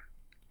here.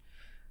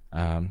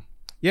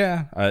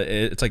 Yeah,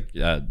 it's like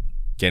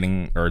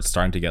getting, or it's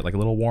starting to get like a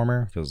little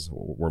warmer because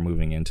we're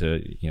moving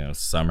into, you know,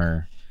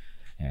 summer,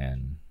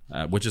 and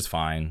which is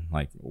fine.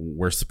 Like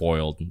we're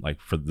spoiled.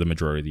 Like for the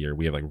majority of the year,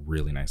 we have like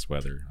really nice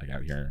weather like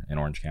out here in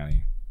Orange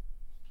County.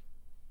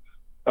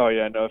 Oh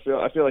yeah, no,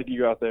 I feel like you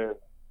go out there.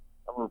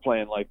 I remember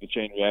playing like the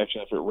Chain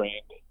Reaction. If it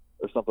rained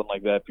or something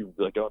like that, people would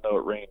be like, "Oh no,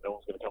 it rained. No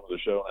one's gonna come to the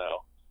show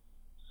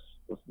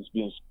now." It's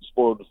being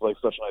spoiled with like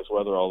such nice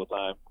weather all the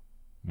time.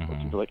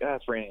 Mm-hmm. People are like,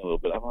 it's raining a little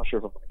bit. I'm not sure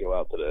if I'm gonna go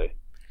out today.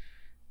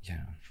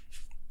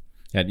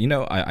 Yeah, you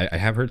know, I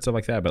have heard stuff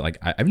like that, but like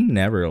I've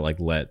never like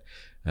let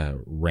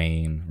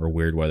rain or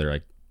weird weather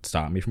like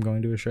stop me from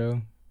going to a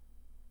show.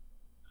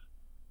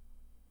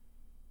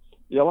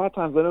 Yeah, a lot of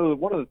times I know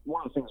one of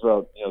the things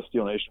about, you know,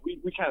 Steel Nation, we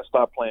kind of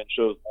stopped playing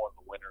shows more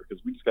in the winter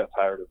because we just got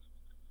tired of,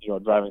 you know,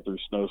 driving through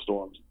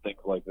snowstorms and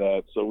things like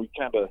that. So we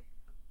kind of,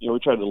 you know, we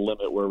tried to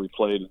limit where we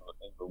played in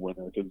the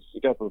winter because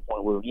it got to the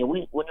point where, you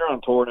know, when you're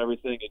on tour and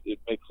everything, it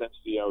makes sense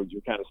to, you know,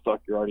 you're kind of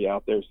stuck, you're already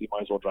out there, so you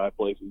might as well drive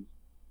places.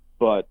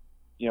 But,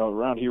 you know,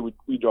 around here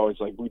we'd always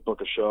like, we'd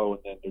book a show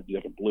and then there'd be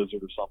like a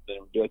blizzard or something,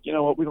 and we'd be like, you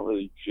know what, we don't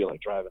really feel like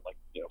driving like,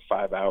 you know,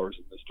 5 hours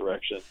in this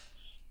direction,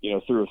 you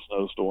know, through a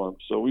snowstorm.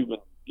 So we've been,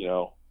 you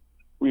know,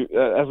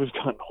 as we've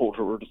gotten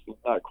older, we're just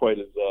not quite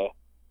as,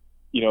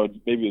 you know,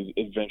 maybe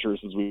as adventurous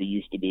as we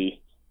used to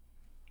be.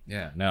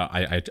 Yeah, no,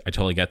 I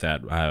totally get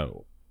that.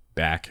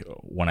 Back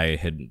when I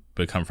had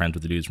become friends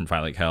with the dudes from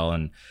Fight Like Hell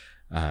and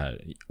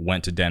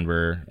went to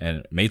Denver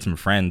and made some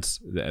friends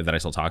that I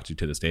still talk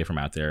to this day from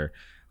out there,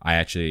 I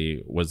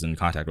actually was in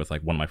contact with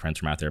like one of my friends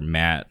from out there,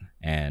 Matt,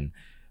 and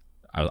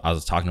I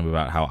was talking to him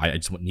about how I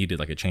just needed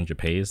like a change of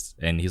pace,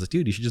 and he's like,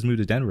 dude, you should just move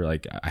to Denver.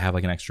 Like I have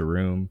like an extra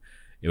room.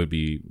 It would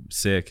be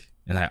sick.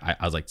 And I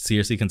was like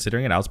seriously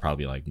considering it. I was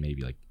probably like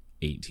maybe like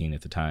 18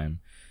 at the time.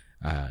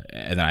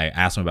 And then I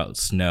asked him about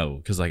snow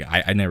because like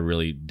I never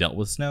really dealt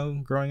with snow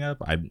growing up.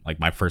 I like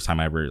my first time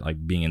ever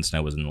like being in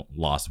snow was in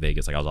Las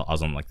Vegas. Like I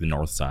was on like the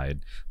north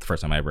side. The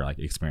first time I ever like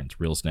experienced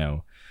real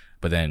snow.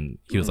 But then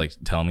he was like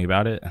telling me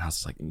about it, and I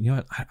was like, you know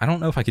what? I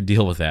don't know if I could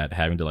deal with that,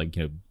 having to like,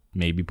 you know,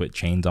 maybe put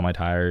chains on my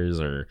tires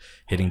or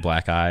hitting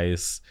black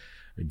ice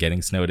or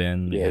getting snowed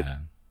in. Yeah.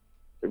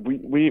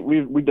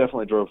 We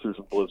definitely drove through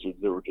some blizzards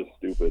that were just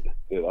stupid.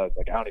 I was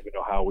like, I don't even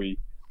know how we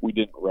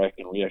didn't wreck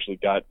and we actually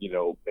got, you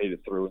know, made it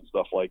through and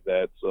stuff like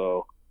that.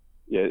 So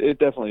yeah, it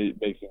definitely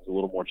makes things a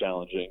little more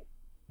challenging.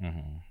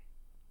 Mm-hmm.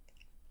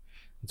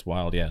 It's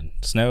wild. Yeah.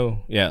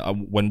 Snow. Yeah.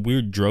 When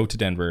we drove to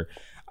Denver,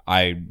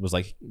 I was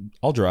like,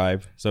 I'll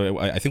drive. So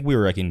I think we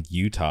were like in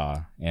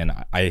Utah and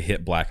I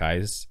hit black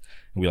ice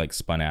and we like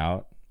spun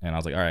out. And I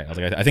was like, all right. I was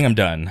like, I think I'm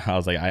done. I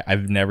was like,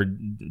 I've never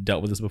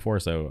dealt with this before,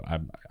 so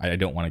I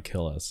don't want to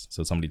kill us.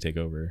 So somebody take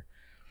over.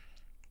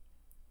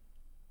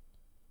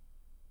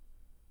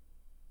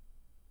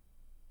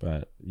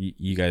 But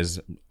you guys,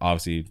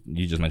 obviously,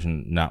 you just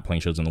mentioned not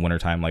playing shows in the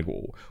wintertime. Like,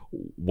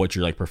 what's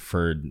your like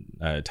preferred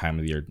time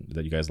of the year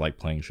that you guys like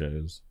playing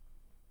shows?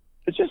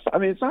 It's just, I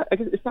mean, it's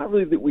not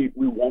really that we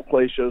won't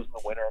play shows in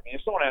the winter. I mean,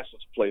 if someone asked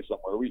us to play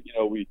somewhere,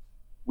 we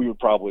would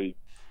probably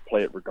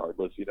play it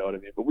regardless, you know what I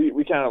mean? But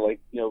we kind of like,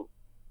 you know,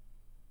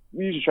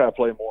 we usually try to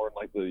play more in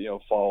like the, you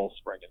know, fall,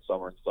 spring, and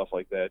summer and stuff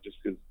like that, just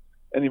because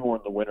any more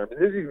in the winter. I mean,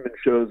 there's even been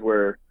shows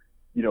where,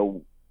 you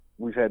know,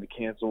 we've had to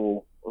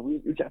cancel.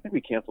 I think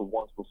we canceled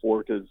once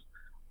before because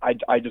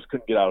I just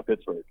couldn't get out of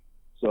Pittsburgh.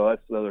 So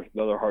that's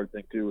another hard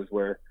thing too, is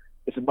where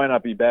if it might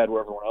not be bad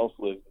where everyone else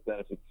lives, but then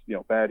if it's, you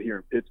know, bad here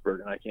in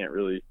Pittsburgh and I can't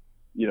really,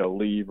 you know,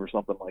 leave or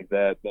something like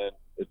that, then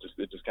it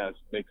just kind of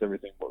makes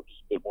everything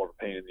just a bit more of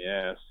a pain in the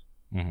ass.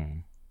 Mm-hmm.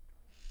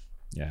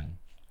 Yeah,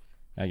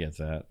 I get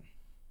that.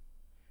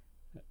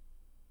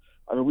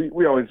 I mean,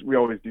 we always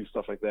do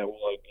stuff like that.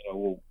 We'll like, you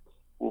know,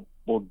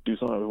 we'll do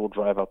something. We'll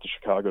drive out to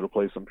Chicago to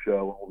play some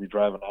show, and we'll be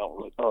driving out. And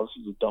we're like, oh, this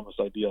is the dumbest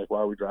idea. Like, why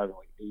are we driving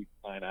like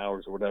 8-9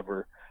 hours or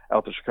whatever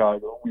out to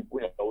Chicago? We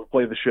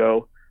play the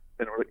show,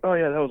 and we're like, oh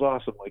yeah, that was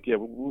awesome. Like, yeah,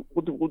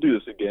 we'll do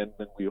this again.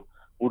 And then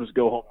we'll just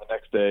go home the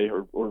next day,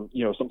 or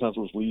sometimes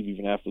we'll just leave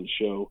even after the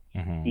show,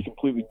 be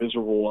completely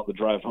miserable on the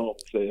drive home,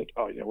 and say like,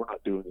 oh yeah, we're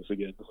not doing this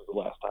again. This is the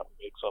last time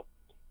we make some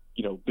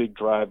big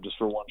drive just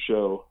for one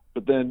show.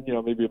 But then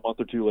maybe a month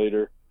or two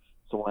later,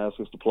 someone asks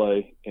us to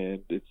play, and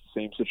it's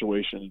the same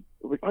situation.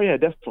 We're like, oh yeah,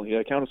 definitely,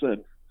 yeah, count us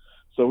in.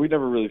 So we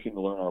never really seem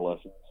to learn our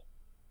lessons.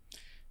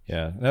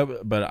 Yeah, no,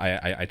 but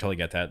I totally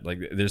get that. Like,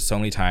 there's so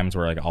many times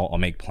where like I'll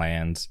make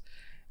plans,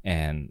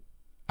 and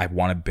I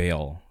want to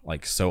bail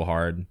like so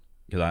hard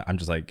because I'm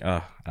just like,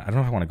 I don't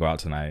know if I want to go out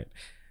tonight,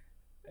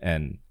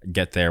 and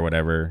get there,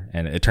 whatever.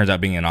 And it turns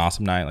out being an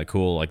awesome night, like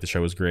cool, like the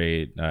show was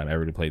great.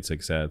 Everybody played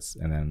 6 sets,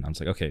 and then I'm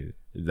just like, okay,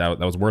 that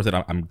was worth it.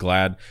 I'm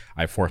glad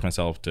I forced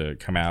myself to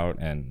come out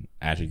and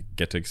actually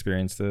get to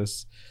experience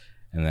this.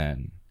 And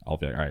then I'll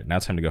be like, all right, now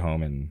it's time to go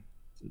home and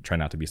try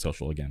not to be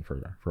social again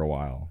for a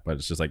while. But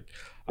it's just like,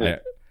 yeah.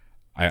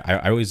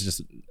 I always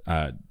just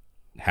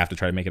have to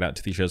try to make it out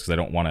to these shows because I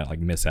don't want to like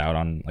miss out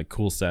on like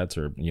cool sets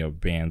or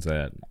bands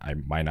that I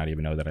might not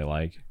even know that I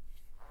like.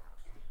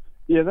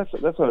 Yeah, that's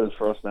how it is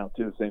for us now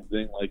too. The same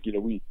thing. Like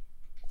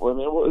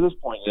at this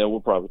point, yeah, we'll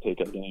probably take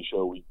out any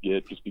show we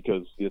get just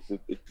because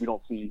we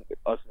don't see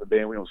us in the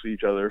band. We don't see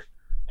each other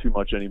too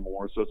much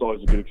anymore. So it's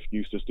always a good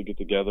excuse just to get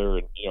together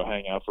and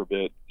hang out for a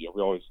bit.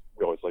 We always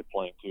like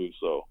playing too.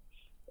 So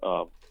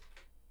so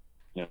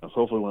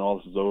hopefully when all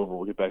this is over,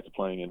 we'll get back to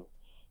playing, and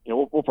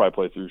we'll probably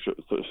play through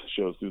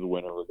shows through the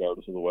winter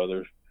regardless of the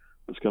weather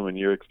this coming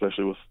year,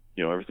 especially with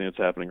everything that's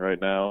happening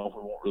right now.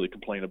 We won't really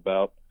complain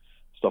about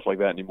stuff like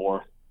that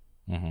anymore.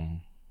 Mm-hmm.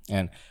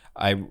 And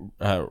I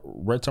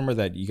read somewhere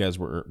that you guys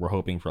were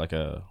hoping for like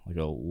a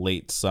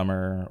late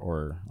summer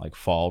or like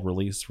fall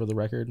release for the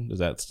record. Is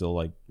that still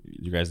like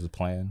you guys'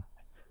 plan?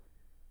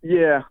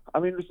 Yeah, I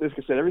mean, as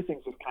I said,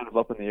 everything's just kind of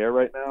up in the air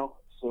right now.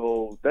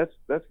 So that's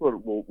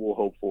what we'll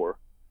hope for,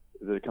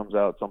 is that it comes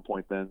out at some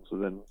point then. So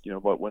then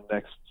but when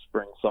next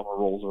spring summer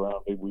rolls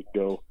around, maybe we can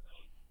go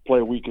play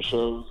a week of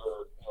shows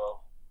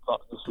or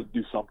just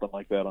do something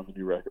like that on the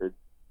new record.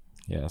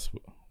 Yes,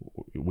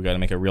 we got to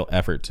make a real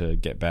effort to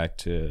get back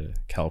to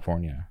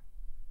California.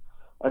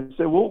 I'd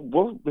say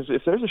we'll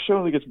if there's a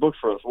show that gets booked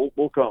for us,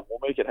 we'll come. We'll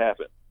make it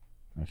happen.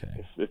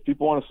 Okay. If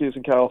people want to see us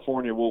in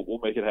California, we'll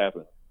make it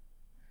happen.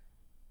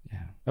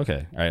 Yeah.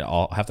 Okay. All right.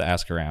 I'll have to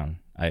ask around.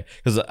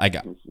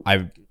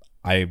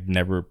 I've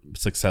never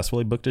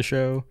successfully booked a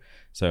show,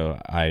 so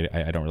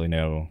I don't really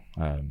know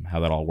how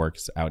that all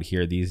works out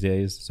here these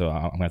days. So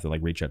I'm gonna have to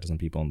like reach out to some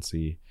people and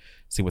see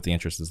what the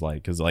interest is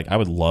like, because like I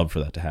would love for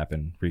that to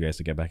happen, for you guys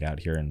to get back out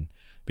here and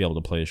be able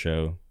to play a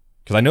show.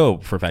 Because I know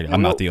for a fact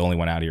I'm not the only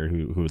one out here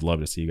who would love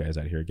to see you guys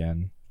out here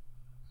again.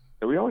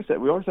 Yeah, we always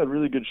had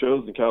really good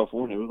shows in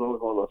California. It was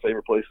always one of our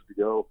favorite places to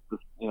go.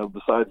 Just,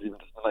 besides even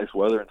just the nice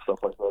weather and stuff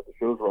like that, the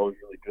shows were always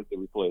really good that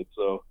we played.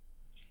 So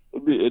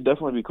it'd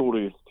definitely be cool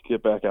to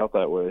get back out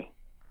that way.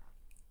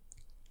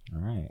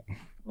 All right.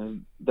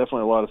 And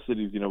definitely a lot of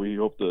cities, we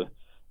hope to,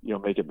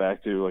 make it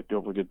back to, like,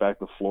 hopefully get back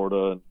to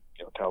Florida and,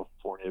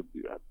 California,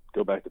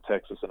 go back to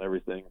Texas and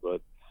everything.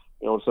 But,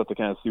 we'll just have to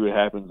kind of see what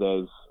happens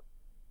as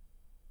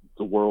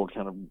the world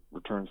kind of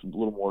returns a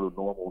little more to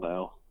normal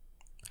now.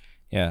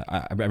 Yeah,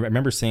 I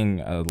remember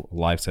seeing a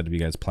live set of you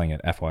guys playing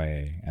at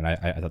FYA, and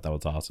I thought that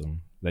was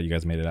awesome that you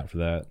guys made it out for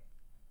that.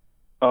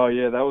 Oh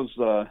yeah, that was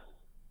a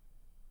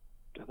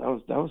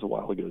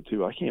while ago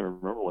too. I can't even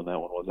remember when that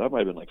one was. That might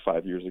have been like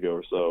 5 years ago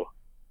or so.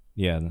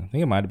 Yeah, I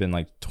think it might have been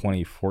like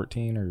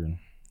 2014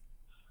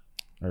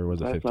 or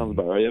was it 15? That sounds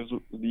about right. It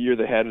was the year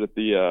they had it at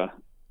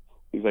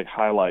these like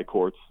highlight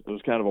courts. It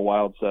was kind of a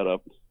wild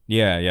setup.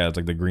 Yeah, it's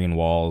like the green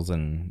walls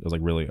and it was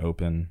like really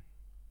open.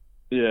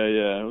 Yeah,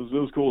 it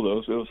was cool though.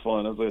 It was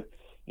fun. It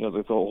was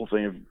the whole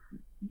thing of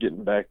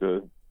getting back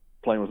to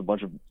playing with a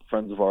bunch of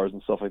friends of ours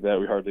and stuff like that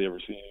we hardly ever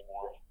see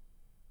anymore.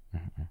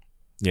 Mm-hmm.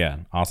 Yeah,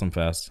 awesome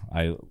fest.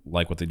 I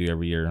like what they do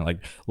every year. Like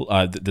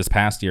this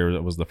past year,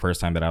 it was the first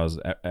time that I was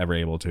ever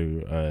able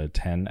to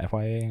attend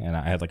FYA, and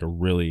I had like a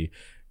really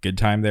good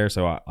time there.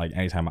 So like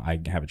anytime I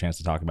have a chance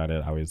to talk about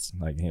it, I always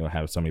like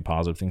have so many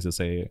positive things to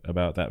say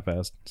about that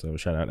fest. So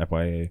shout out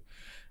FYA,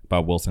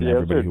 Bob Wilson, and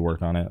everybody who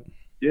worked on it.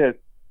 Yeah,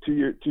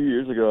 2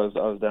 years ago, I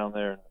was down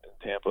there in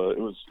Tampa. It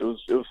was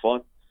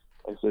fun.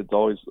 Like I said,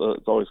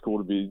 it's always cool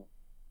to be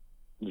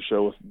to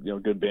show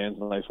with good bands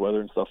and nice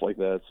weather and stuff like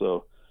that.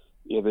 So.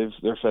 Yeah,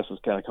 their fest has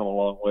kind of come a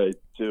long way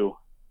too.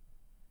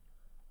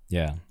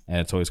 Yeah, and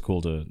it's always cool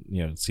to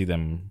see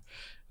them.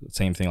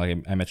 Same thing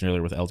like I mentioned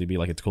earlier with LTB.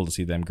 Like it's cool to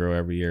see them grow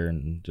every year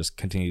and just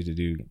continue to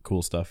do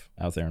cool stuff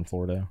out there in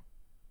Florida.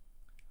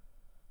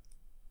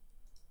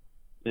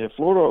 Yeah,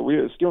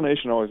 Florida. Skill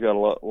Nation always got a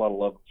lot of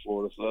love in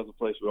Florida, so that's a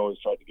place we always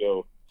tried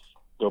to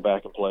go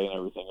back and play and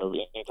everything.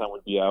 Anytime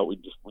we'd be out,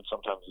 we'd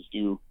sometimes just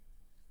do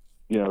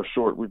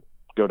short. We'd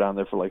go down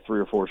there for like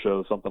 3 or 4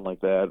 shows, something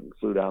like that, and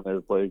flew down there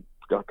to play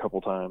a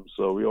couple times.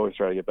 So we always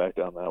try to get back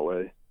down that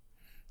way.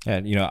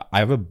 And I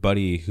have a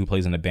buddy who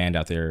plays in a band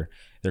out there.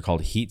 They're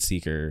called Heat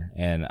Seeker,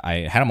 and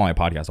I had him on my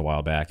podcast a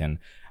while back, and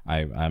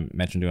I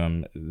mentioned to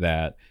him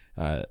that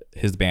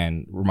his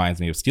band reminds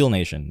me of Steel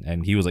Nation,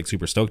 and he was like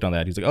super stoked on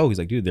that. He's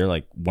like, dude, they're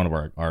like one of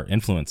our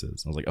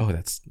influences. I was like, oh,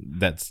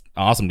 that's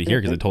awesome to hear,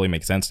 because it totally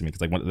makes sense to me,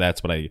 because like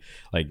that's what I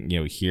like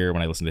hear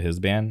when I listen to his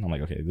band. I'm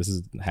like, okay,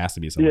 has to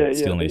be some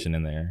Steel Nation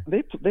in there.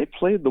 They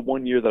played the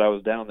one year that I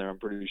was down there, I'm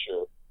pretty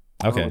sure.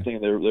 Okay. I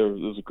think it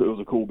was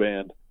a cool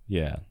band.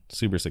 Yeah,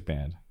 super sick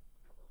band.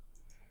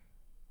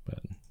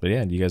 But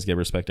yeah, you guys get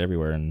respect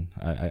everywhere, and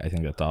I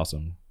think that's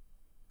awesome.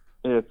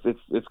 Yeah,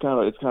 it's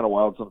kind of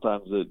wild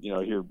sometimes that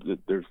hear that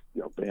there's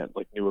band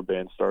like newer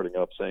bands starting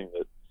up saying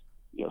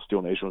that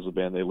Steel Nation was a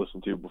band they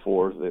listened to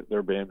before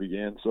their band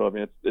began. So I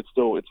mean, it's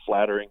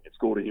flattering. It's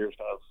cool to hear. It's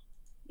kind of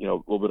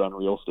a little bit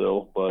unreal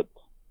still, but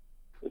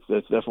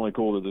it's definitely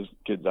cool that there's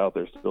kids out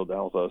there still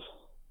down with us.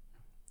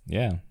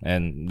 Yeah,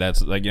 and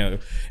that's like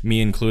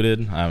me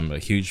included. I'm a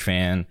huge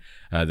fan.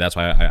 That's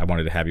why I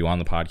wanted to have you on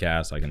the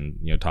podcast. I can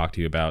talk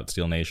to you about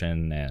Steel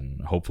Nation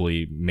and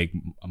hopefully make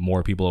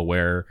more people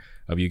aware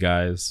of you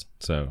guys.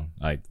 So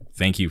I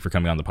thank you for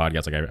coming on the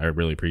podcast. Like I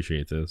really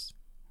appreciate this.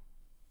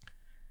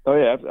 Oh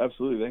yeah,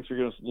 absolutely. Thanks for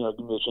giving me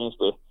a chance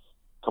to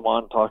come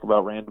on and talk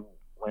about random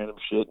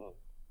shit and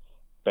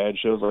bad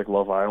shows like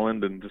Love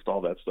Island and just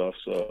all that stuff.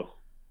 So.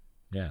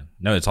 Yeah,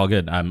 no, it's all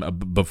good.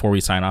 Before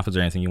we sign off, is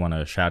there anything you want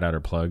to shout out or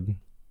plug?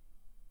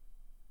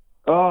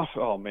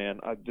 Oh man,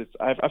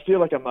 I feel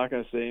like I'm not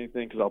going to say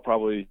anything because I'll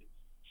probably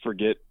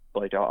forget.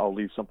 Like I'll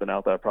leave something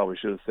out that I probably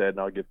should have said, and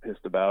I'll get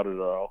pissed about it,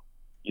 or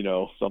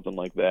I'll, something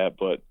like that.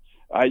 But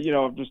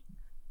I'm just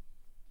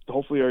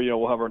hopefully,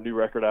 we'll have our new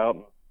record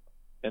out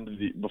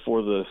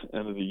before the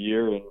end of the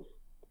year, and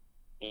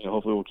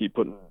hopefully we'll keep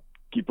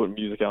putting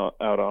music out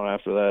on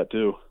after that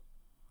too.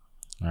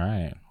 All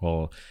right.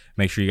 Well,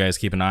 make sure you guys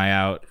keep an eye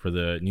out for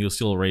the new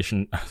Steel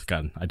Nation.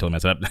 God, I totally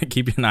messed up.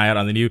 Keep an eye out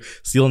on the new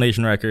Steel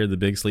Nation record, The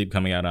Big Sleep,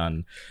 coming out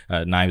on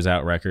Knives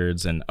Out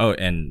Records. And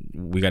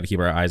we got to keep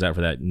our eyes out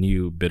for that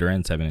new Bitter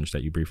End 7-inch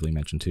that you briefly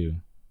mentioned too.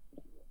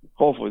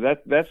 Hopefully,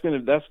 that's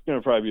gonna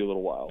probably be a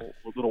little while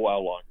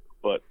longer.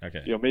 But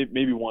okay.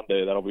 Maybe one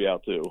day that'll be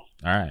out too. All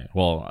right.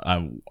 Well,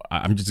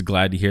 I'm just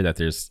glad to hear that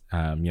there's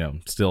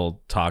still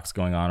talks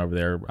going on over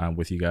there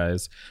with you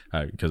guys,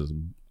 because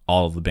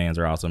all of the bands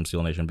are awesome.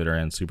 Steel Nation, Bitter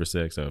End, super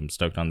sick. So I'm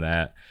stoked on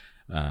that.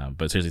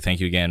 But seriously, thank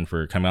you again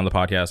for coming on the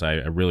podcast.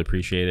 I really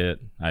appreciate it.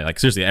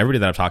 Seriously, everybody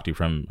that I've talked to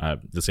from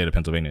the state of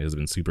Pennsylvania has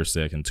been super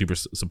sick and super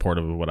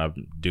supportive of what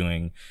I'm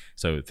doing.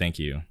 So thank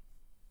you.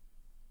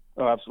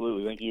 Oh,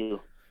 absolutely. Thank you.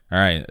 All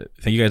right.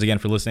 Thank you guys again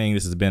for listening.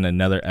 This has been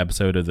another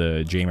episode of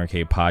the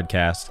JMRK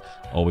podcast,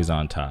 always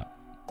on top.